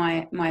under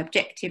my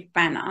objective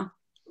banner,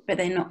 but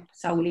they're not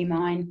solely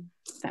mine,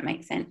 if that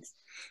makes sense.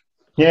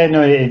 Yeah,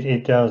 no,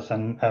 it does.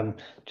 And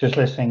just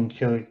listening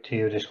to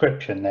your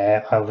description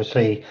there,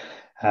 obviously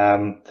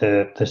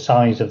the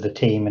size of the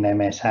team in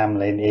MS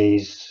Amlin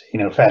is,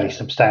 fairly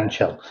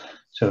substantial,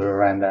 sort of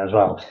around that as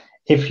well.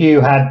 If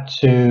you had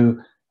to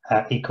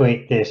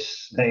equate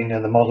this,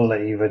 the model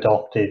that you've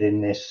adopted in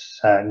this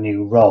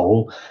new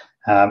role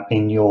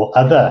in your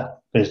other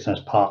business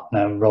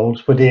partner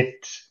roles, do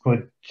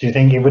you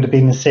think it would have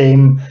been the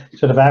same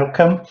sort of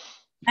outcome?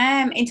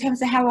 In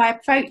terms of how I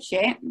approach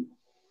it?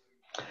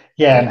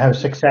 Yeah, and how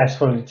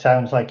successful it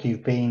sounds like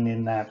you've been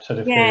in that sort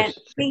of first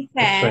 6 to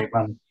 8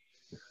 months.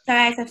 So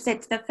as I've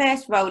said, the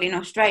first role in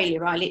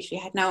Australia, I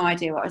literally had no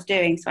idea what I was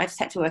doing, so I just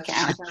had to work it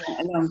out as I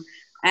went along.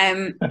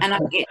 And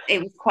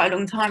it was quite a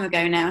long time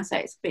ago now, so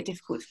it's a bit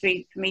difficult for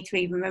me to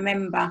even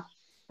remember.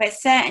 But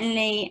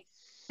certainly,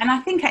 and I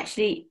think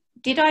actually,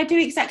 did I do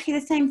exactly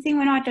the same thing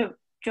when I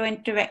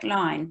joined Direct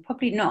Line?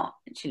 Probably not,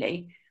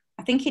 actually.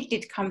 I think it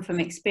did come from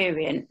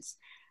experience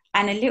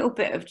and a little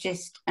bit of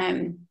just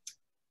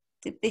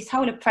this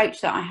whole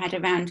approach that I had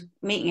around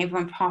meeting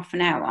everyone for half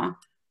an hour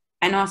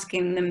and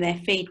asking them their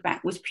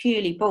feedback was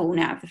purely born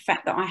out of the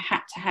fact that I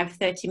had to have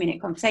 30-minute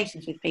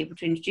conversations with people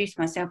to introduce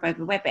myself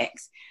over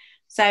WebEx.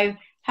 So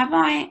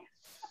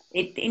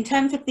in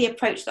terms of the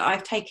approach that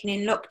I've taken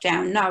in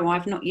lockdown, no,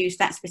 I've not used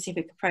that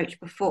specific approach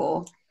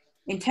before.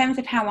 In terms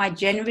of how I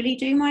generally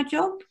do my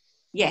job,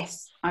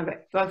 yes, I've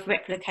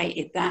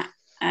replicated that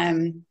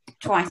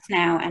twice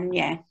now, and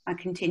yeah, I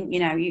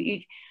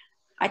continue.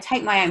 I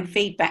take my own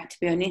feedback, to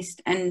be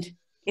honest, and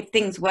if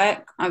things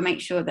work, I make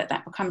sure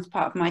that becomes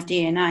part of my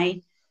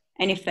DNA,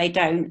 and if they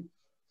don't,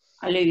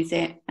 I lose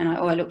it, and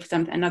I look for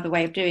another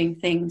way of doing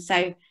things. So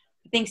I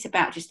think it's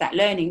about just that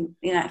learning,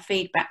 that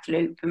feedback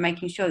loop, and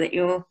making sure that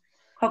you're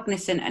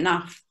cognizant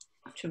enough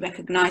to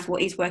recognise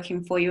what is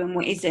working for you and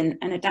what isn't,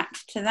 and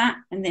adapt to that,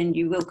 and then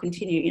you will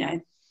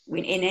continue.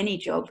 In any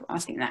job, I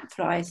think that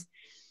applies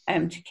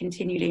to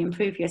continually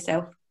improve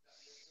yourself.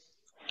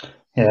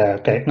 Yeah,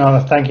 okay. No,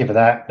 thank you for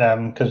that.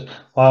 Because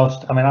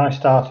I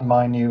started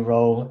my new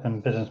role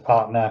and business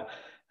partner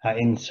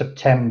in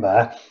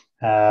September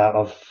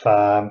of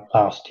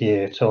last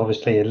year, so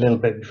obviously a little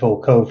bit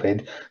before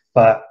COVID,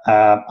 but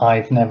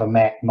I've never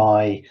met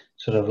my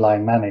sort of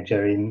line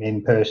manager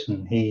in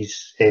person.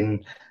 He's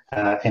in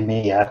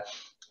EMEA,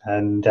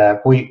 And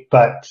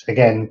but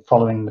again,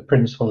 following the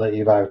principle that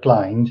you've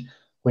outlined,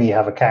 we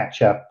have a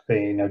catch up,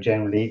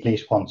 generally at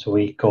least once a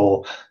week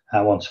or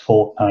once a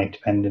fortnight,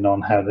 depending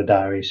on how the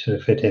diaries sort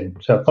of fit in.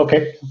 So,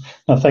 okay,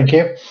 no, thank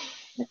you.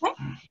 Okay.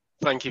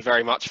 Thank you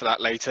very much for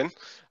that, Leighton.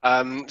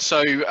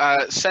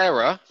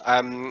 Sarah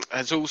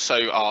has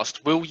also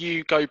asked, will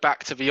you go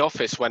back to the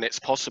office when it's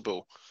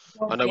possible?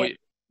 I know we.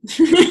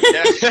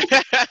 Yeah.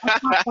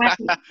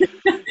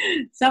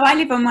 So I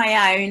live on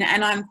my own,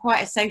 and I'm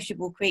quite a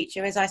sociable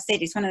creature. As I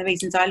said, it's one of the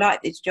reasons I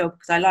like this job,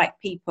 because I like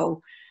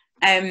people.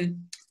 Yeah,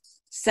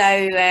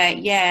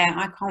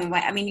 I can't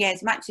wait. I mean, yeah,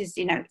 as much as,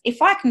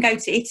 if I can go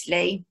to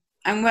Italy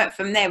and work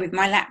from there with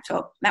my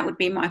laptop, that would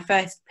be my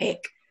first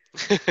pick.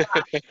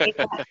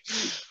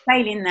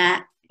 Failing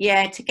that,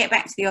 yeah, to get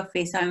back to the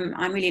office,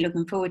 I'm really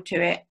looking forward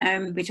to it.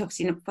 Which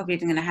obviously probably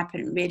isn't going to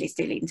happen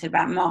realistically until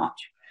about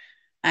March.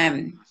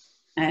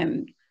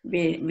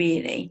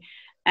 Really,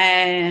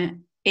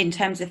 in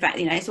terms of the fact,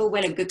 it's all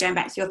well and good going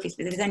back to the office,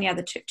 but there's only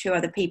two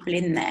other people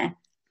in there,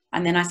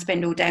 and then I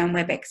spend all day on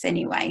WebEx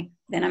anyway.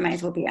 Then I may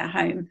as well be at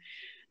home.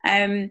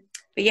 But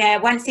yeah,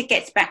 once it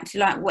gets back to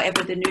like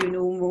whatever the new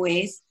normal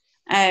is,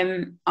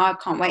 I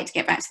can't wait to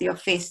get back to the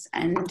office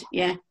and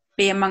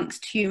be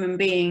amongst human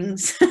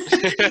beings.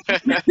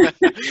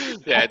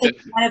 Yeah,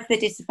 one of the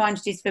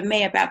disadvantages for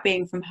me about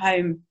being from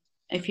home,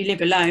 if you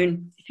live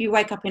alone, if you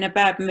wake up in a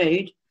bad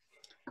mood,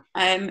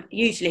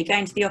 usually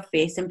going to the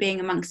office and being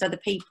amongst other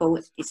people,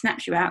 it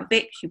snaps you out of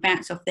it, you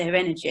bounce off their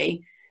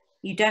energy.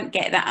 You don't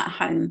get that at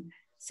home,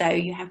 so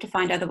you have to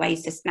find other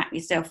ways to snap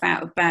yourself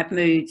out of bad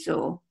moods,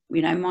 or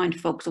mind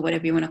fogs, or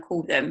whatever you want to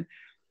call them,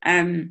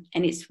 and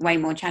it's way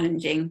more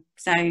challenging.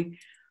 So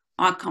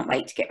I can't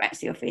wait to get back to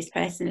the office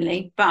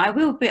personally, but I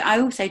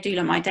also do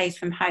like my days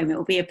from home. It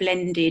will be a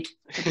blended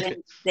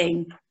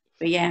thing,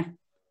 but yeah.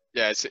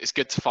 Yeah, it's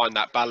good to find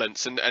that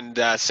balance. And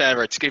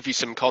Sarah, to give you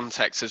some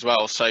context as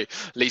well, so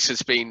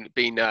Lisa's been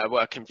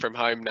working from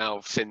home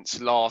now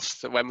since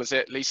when was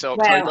it, Lisa?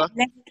 October?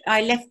 Well,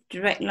 I left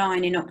Direct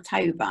Line in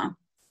October,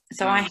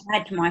 so I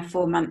had my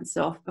 4 months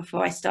off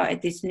before I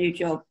started this new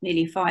job,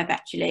 nearly 5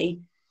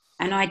 actually,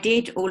 and I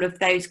did all of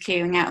those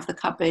clearing out of the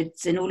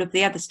cupboards and all of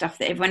the other stuff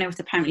that everyone else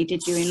apparently did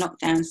during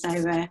lockdown. So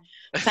if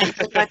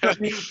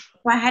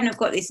I hadn't have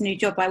got this new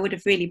job, I would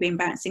have really been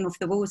bouncing off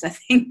the walls, I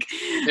think.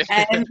 So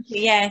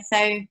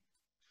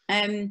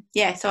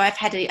I've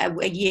had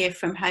a year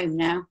from home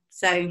now.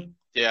 So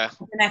yeah, I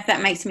don't know if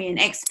that makes me an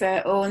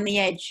expert or on the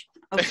edge.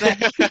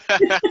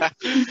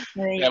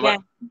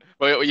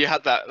 Well, you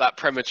had that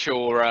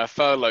premature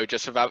furlough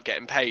just without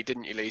getting paid,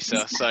 didn't you,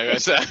 Lisa? So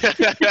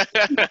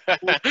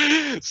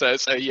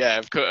yeah,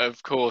 of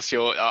course,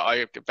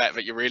 I bet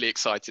that you're really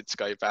excited to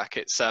go back.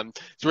 It's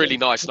really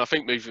nice, and I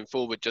think moving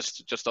forward,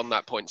 just on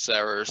that point,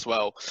 Sarah, as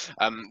well,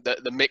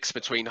 the mix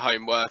between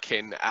home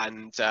working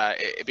and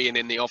it being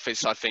in the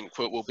office, I think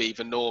will be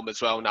the norm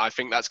as well. Now, I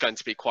think that's going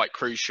to be quite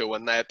crucial,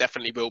 and there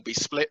definitely will be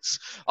splits.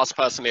 Us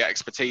personally, at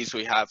Expertise,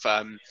 we have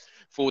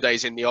 4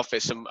 days in the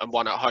office and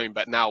 1 at home,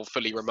 but now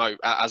fully remote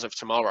as of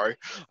tomorrow.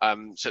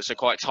 So it's a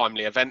quite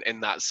timely event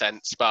in that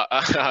sense. But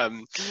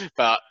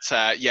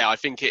yeah, I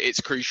think it's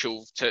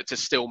crucial to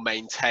still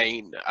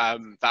maintain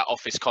that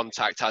office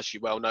contact, as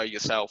you well know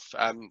yourself,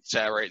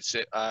 Sarah. It's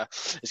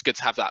good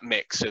to have that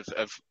mix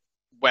of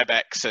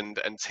WebEx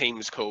and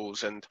Teams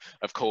calls, and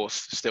of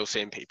course still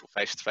seeing people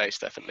face to face,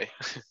 definitely.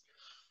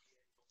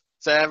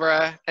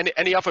 Sarah,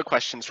 any other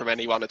questions from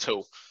anyone at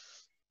all?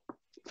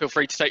 Feel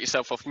free to take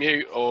yourself off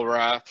mute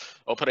or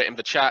put it in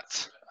the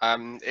chat.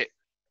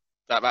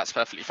 That's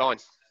perfectly fine.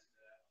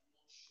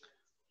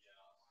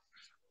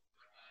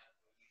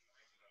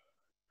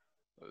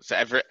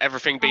 So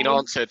everything been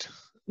answered?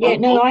 Yeah,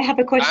 no, I have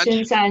a question.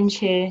 It's Ange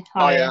here.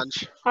 Hi,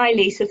 Ange. Hi,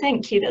 Lisa.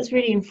 Thank you. That's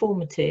really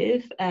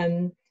informative.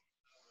 I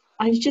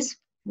was just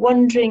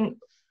wondering,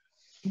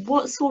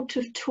 what sort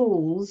of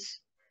tools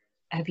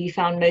have you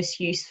found most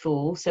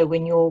useful? So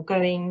when you're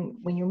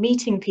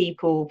meeting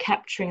people,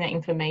 capturing that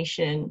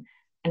information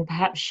and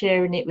perhaps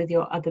sharing it with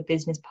your other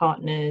business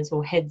partners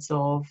or heads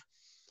of,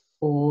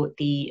 or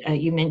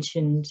you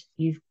mentioned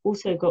you've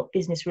also got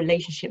business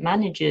relationship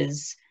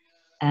managers.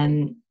 So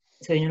in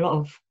a lot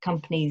of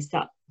companies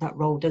that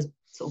role does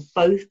sort of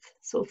both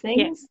sort of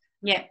things.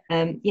 Yeah.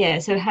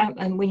 So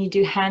and when you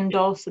do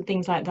handoffs and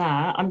things like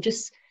that, I'm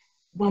just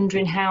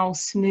wondering how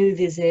smooth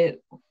is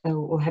it,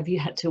 or have you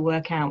had to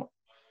work out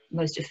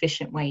most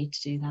efficient way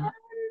to do that?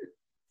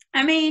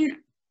 I mean,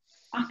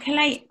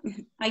 I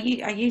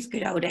use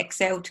good old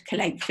Excel to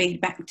collate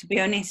feedback, to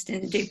be honest,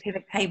 and do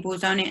pivot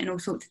tables on it and all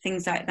sorts of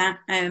things like that.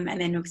 And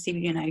then obviously,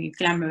 you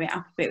glamour it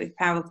up a bit with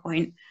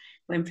PowerPoint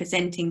when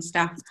presenting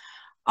stuff.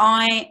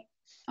 I'm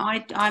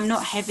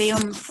not heavy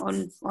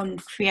on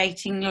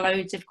creating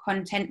loads of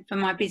content for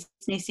my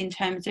business, in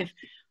terms of,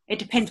 it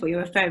depends what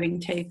you're referring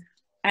to.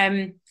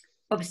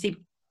 Obviously,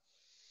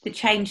 the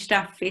change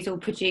stuff is all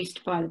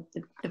produced by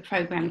the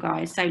program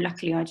guys, so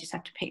luckily I just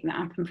have to pick that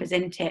up and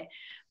present it.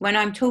 When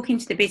I'm talking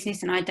to the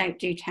business and I don't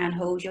do town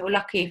halls, you're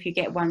lucky if you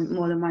get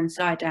more than one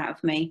slide out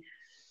of me.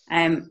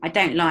 I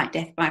don't like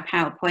death by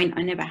PowerPoint,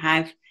 I never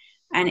have.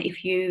 And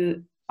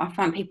I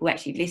find people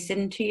actually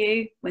listen to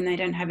you when they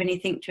don't have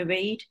anything to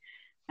read.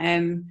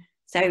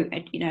 So,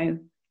 you know,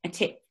 a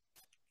tip,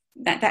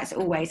 that's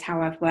always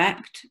how I've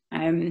worked.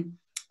 You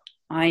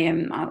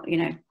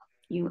know,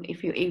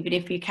 even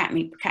if you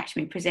catch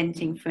me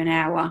presenting for an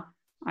hour,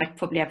 I'd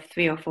probably have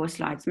 3 or 4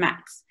 slides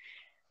max.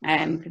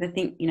 Because I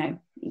think, you know,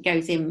 it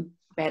goes in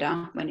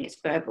better when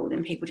it's verbal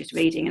than people just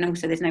reading. And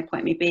also there's no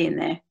point in me being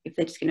there. If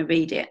they're just going to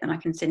read it, then I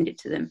can send it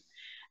to them.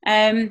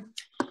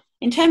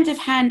 In terms of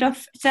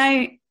handoff,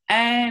 so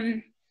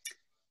I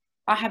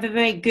have a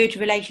very good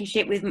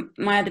relationship with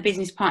my other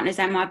business partners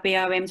and my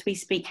BRMs. We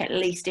speak at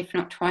least, if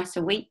not twice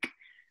a week.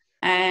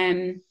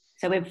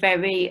 So we're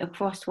very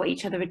across what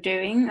each other are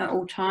doing at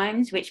all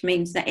times, which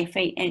means that if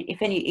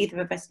any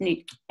of us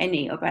need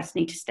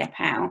to step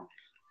out,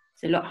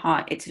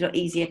 it's a lot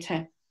easier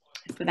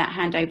for that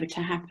handover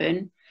to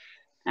happen.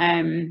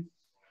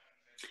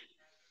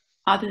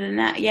 Other than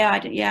that,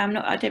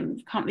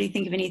 can't really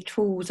think of any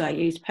tools I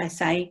use per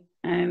se.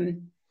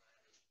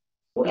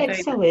 Well,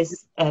 Excel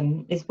is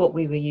what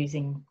we were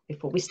using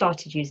before. We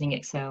started using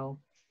Excel,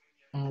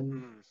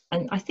 and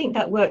I think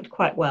that worked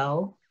quite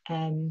well,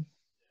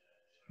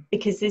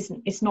 because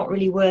it's not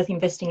really worth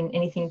investing in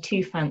anything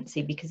too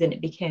fancy, because then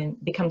it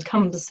becomes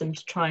cumbersome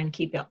to try and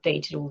keep it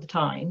updated all the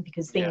time,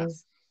 because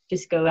things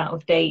just go out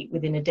of date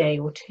within a day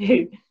or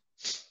two.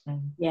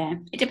 Yeah,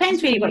 it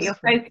depends really what you're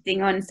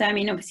focusing on. So I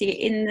mean, obviously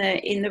in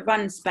the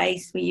run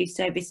space we use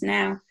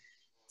ServiceNow.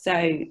 So,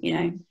 you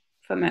know,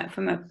 from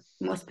a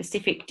more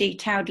specific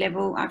detailed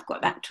level, I've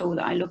got that tool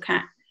that I look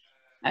at,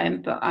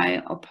 but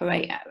I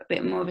operate at a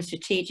bit more of a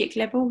strategic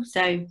level.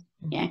 So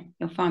yeah,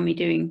 you'll find me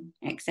doing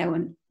Excel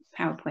and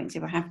PowerPoints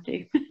if I have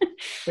to.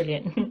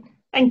 Brilliant.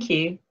 Thank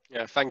you.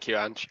 Yeah, thank you,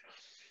 Ange.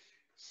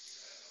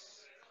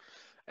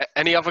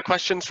 Any other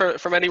questions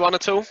from anyone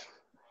at all?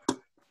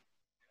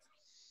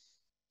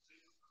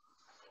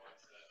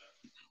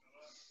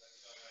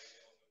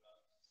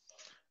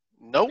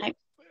 Nope.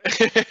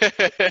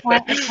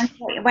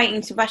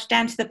 Waiting to rush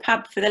down to the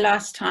pub for the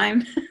last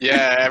time.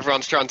 Yeah,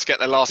 everyone's trying to get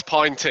their last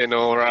pint in,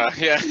 or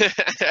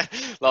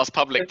last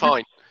public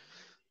pint.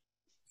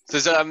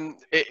 Does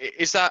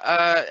is that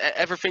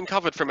everything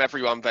covered from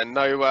everyone then?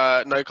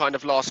 No kind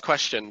of last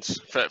questions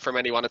from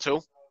anyone at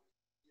all?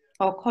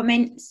 Or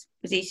comments?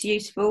 Was this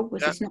useful?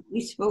 Was this not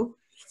useful?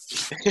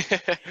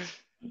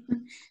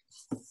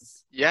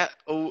 Yeah,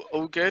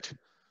 all good.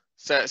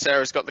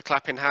 Sarah's got the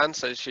clapping hand,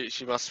 so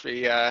she must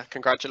be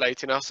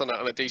congratulating us on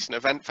a decent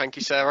event. Thank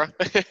you, Sarah.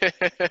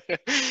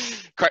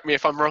 Correct me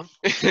if I'm wrong.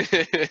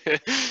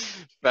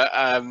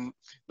 But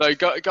no,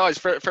 guys,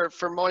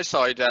 from my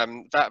side,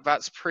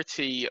 that's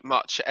pretty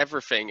much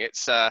everything.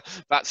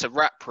 That's a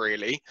wrap,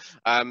 really.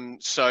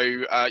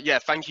 Yeah,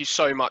 thank you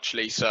so much,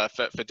 Lisa,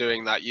 for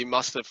doing that. You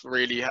must have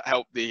really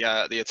helped the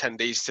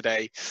attendees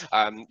today.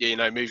 You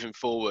know, moving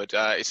forward,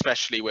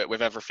 especially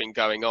with everything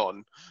going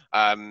on.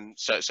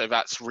 So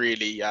that's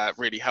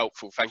really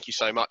helpful. Thank you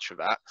so much for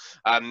that.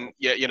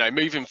 Yeah, you know,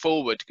 moving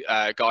forward,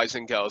 guys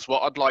and girls,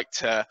 what I'd like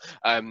to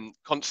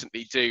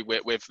constantly do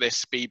with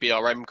this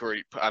BeBRM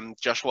group,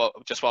 just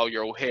while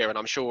you're all here, and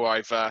I'm sure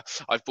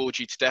I've bored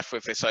you to death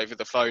with this over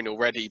the phone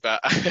already,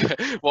 but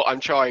what I'm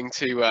trying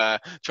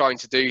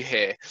to do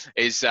here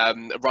is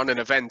run an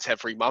event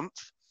every month.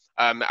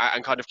 And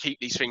kind of keep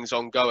these things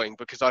ongoing,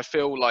 because I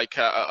feel like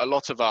a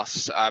lot of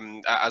us,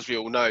 as we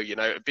all know, you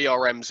know,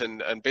 BRMs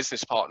and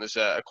business partners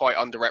are quite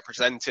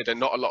underrepresented, and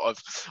not a lot of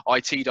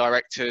IT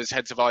directors,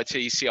 heads of IT,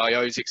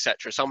 CIOs,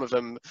 etc. Some of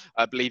them,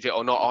 believe it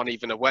or not, aren't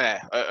even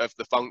aware of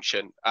the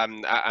function,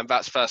 and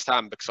that's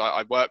firsthand, because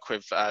I work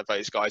with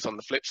those guys on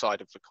the flip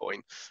side of the coin.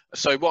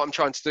 So what I'm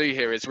trying to do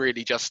here is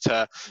really just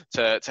to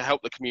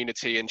help the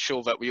community,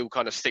 ensure that we all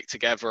kind of stick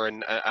together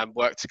and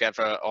work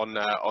together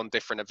on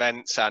different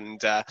events,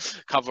 and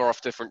cover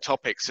off different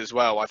topics as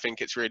well. I think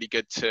it's really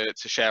good to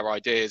share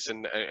ideas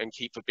and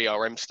keep the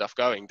BRM stuff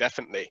going,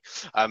 definitely.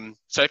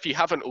 So if you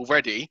haven't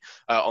already,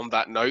 on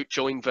that note,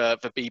 join the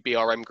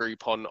BeBRM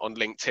group on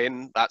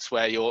LinkedIn. That's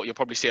where you'll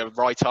probably see a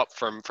write-up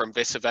from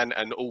this event,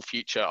 and all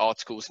future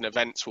articles and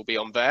events will be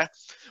on there.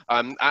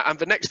 And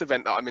the next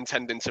event that I'm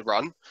intending to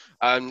run,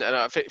 and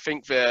I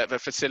think the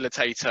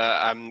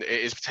facilitator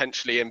is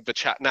potentially in the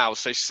chat now.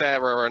 So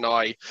Sarah and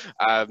I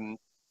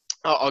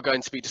are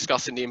going to be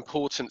discussing the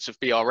importance of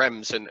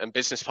BRMs and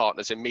business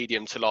partners in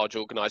medium to large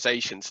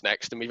organizations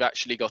next, and we've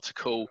actually got a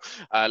call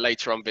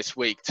later on this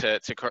week to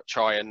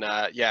try and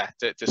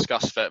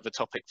discuss the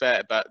topic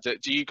there. But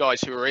do you guys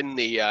who are in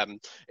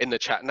the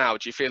chat now,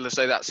 do you feel as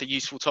though that's a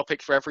useful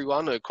topic for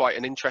everyone, or quite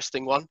an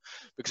interesting one,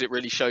 because it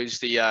really shows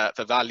the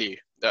value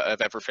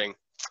of everything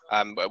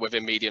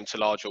within medium to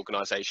large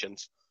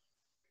organizations?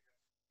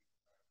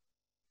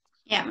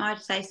 Yeah,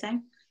 I'd say so.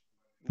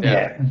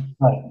 Yeah,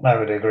 I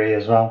would agree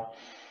as well.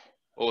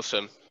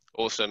 Awesome.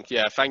 Awesome.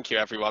 Yeah, thank you,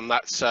 everyone.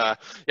 That's yeah,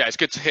 it's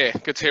good to hear.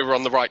 Good to hear we're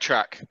on the right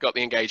track. Got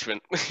the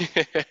engagement.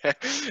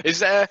 Is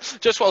there,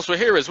 just whilst we're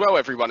here as well,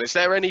 everyone, is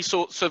there any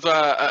sorts of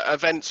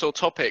events or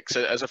topics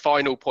as a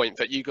final point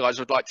that you guys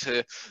would like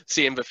to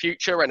see in the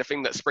future?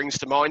 Anything that springs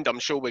to mind? I'm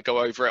sure we'll go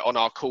over it on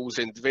our calls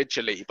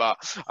individually, but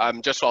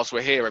just whilst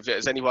we're here,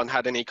 has anyone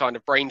had any kind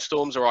of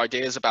brainstorms or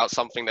ideas about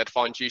something they'd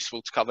find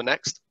useful to cover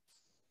next?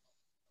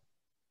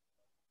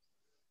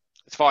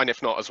 It's fine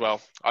if not as well.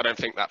 I don't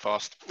think that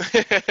fast.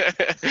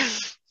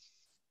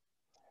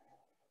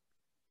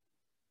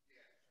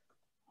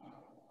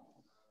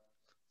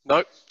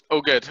 No,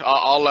 all good.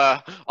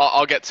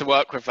 I'll get to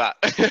work with that.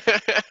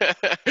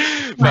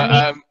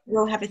 But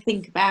we'll have a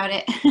think about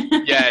it.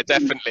 yeah,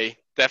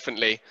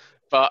 definitely.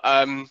 But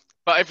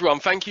everyone,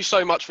 thank you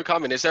so much for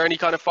coming. Is there any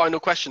kind of final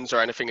questions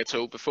or anything at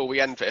all before we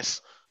end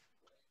this?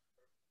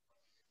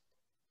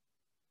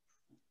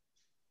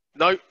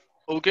 No,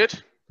 all good.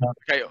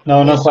 Okay.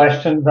 No, no Awesome.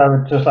 questions. I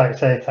would just like to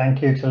say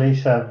thank you to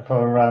Lisa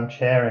for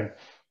sharing. It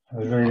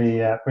was really,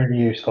 really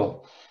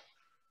useful.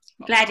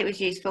 Glad it was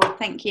useful.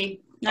 Thank you.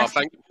 Nice to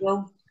meet you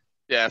all.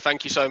 Yeah,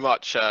 thank you so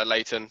much,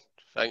 Leighton.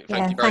 Thank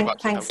you very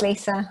much. Thanks,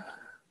 Lisa.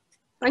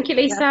 Thank you,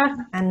 Lisa.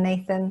 And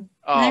Nathan.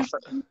 Oh,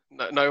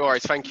 no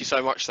worries. Thank you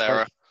so much,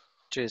 Sarah.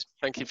 Cheers.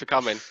 Thank you for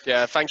coming.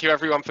 Yeah, thank you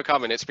everyone for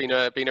coming. It's been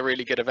a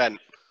really good event.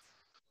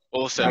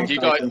 Awesome. Thanks, You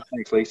guys,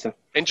 thanks, Lisa.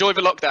 enjoy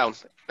the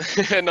lockdown.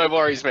 No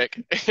worries,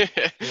 Mick.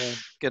 Yeah.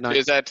 Good night.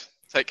 Cheers, Ed.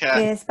 Take care.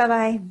 Cheers.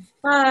 Bye-bye.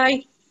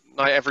 Bye.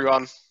 Night,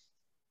 everyone.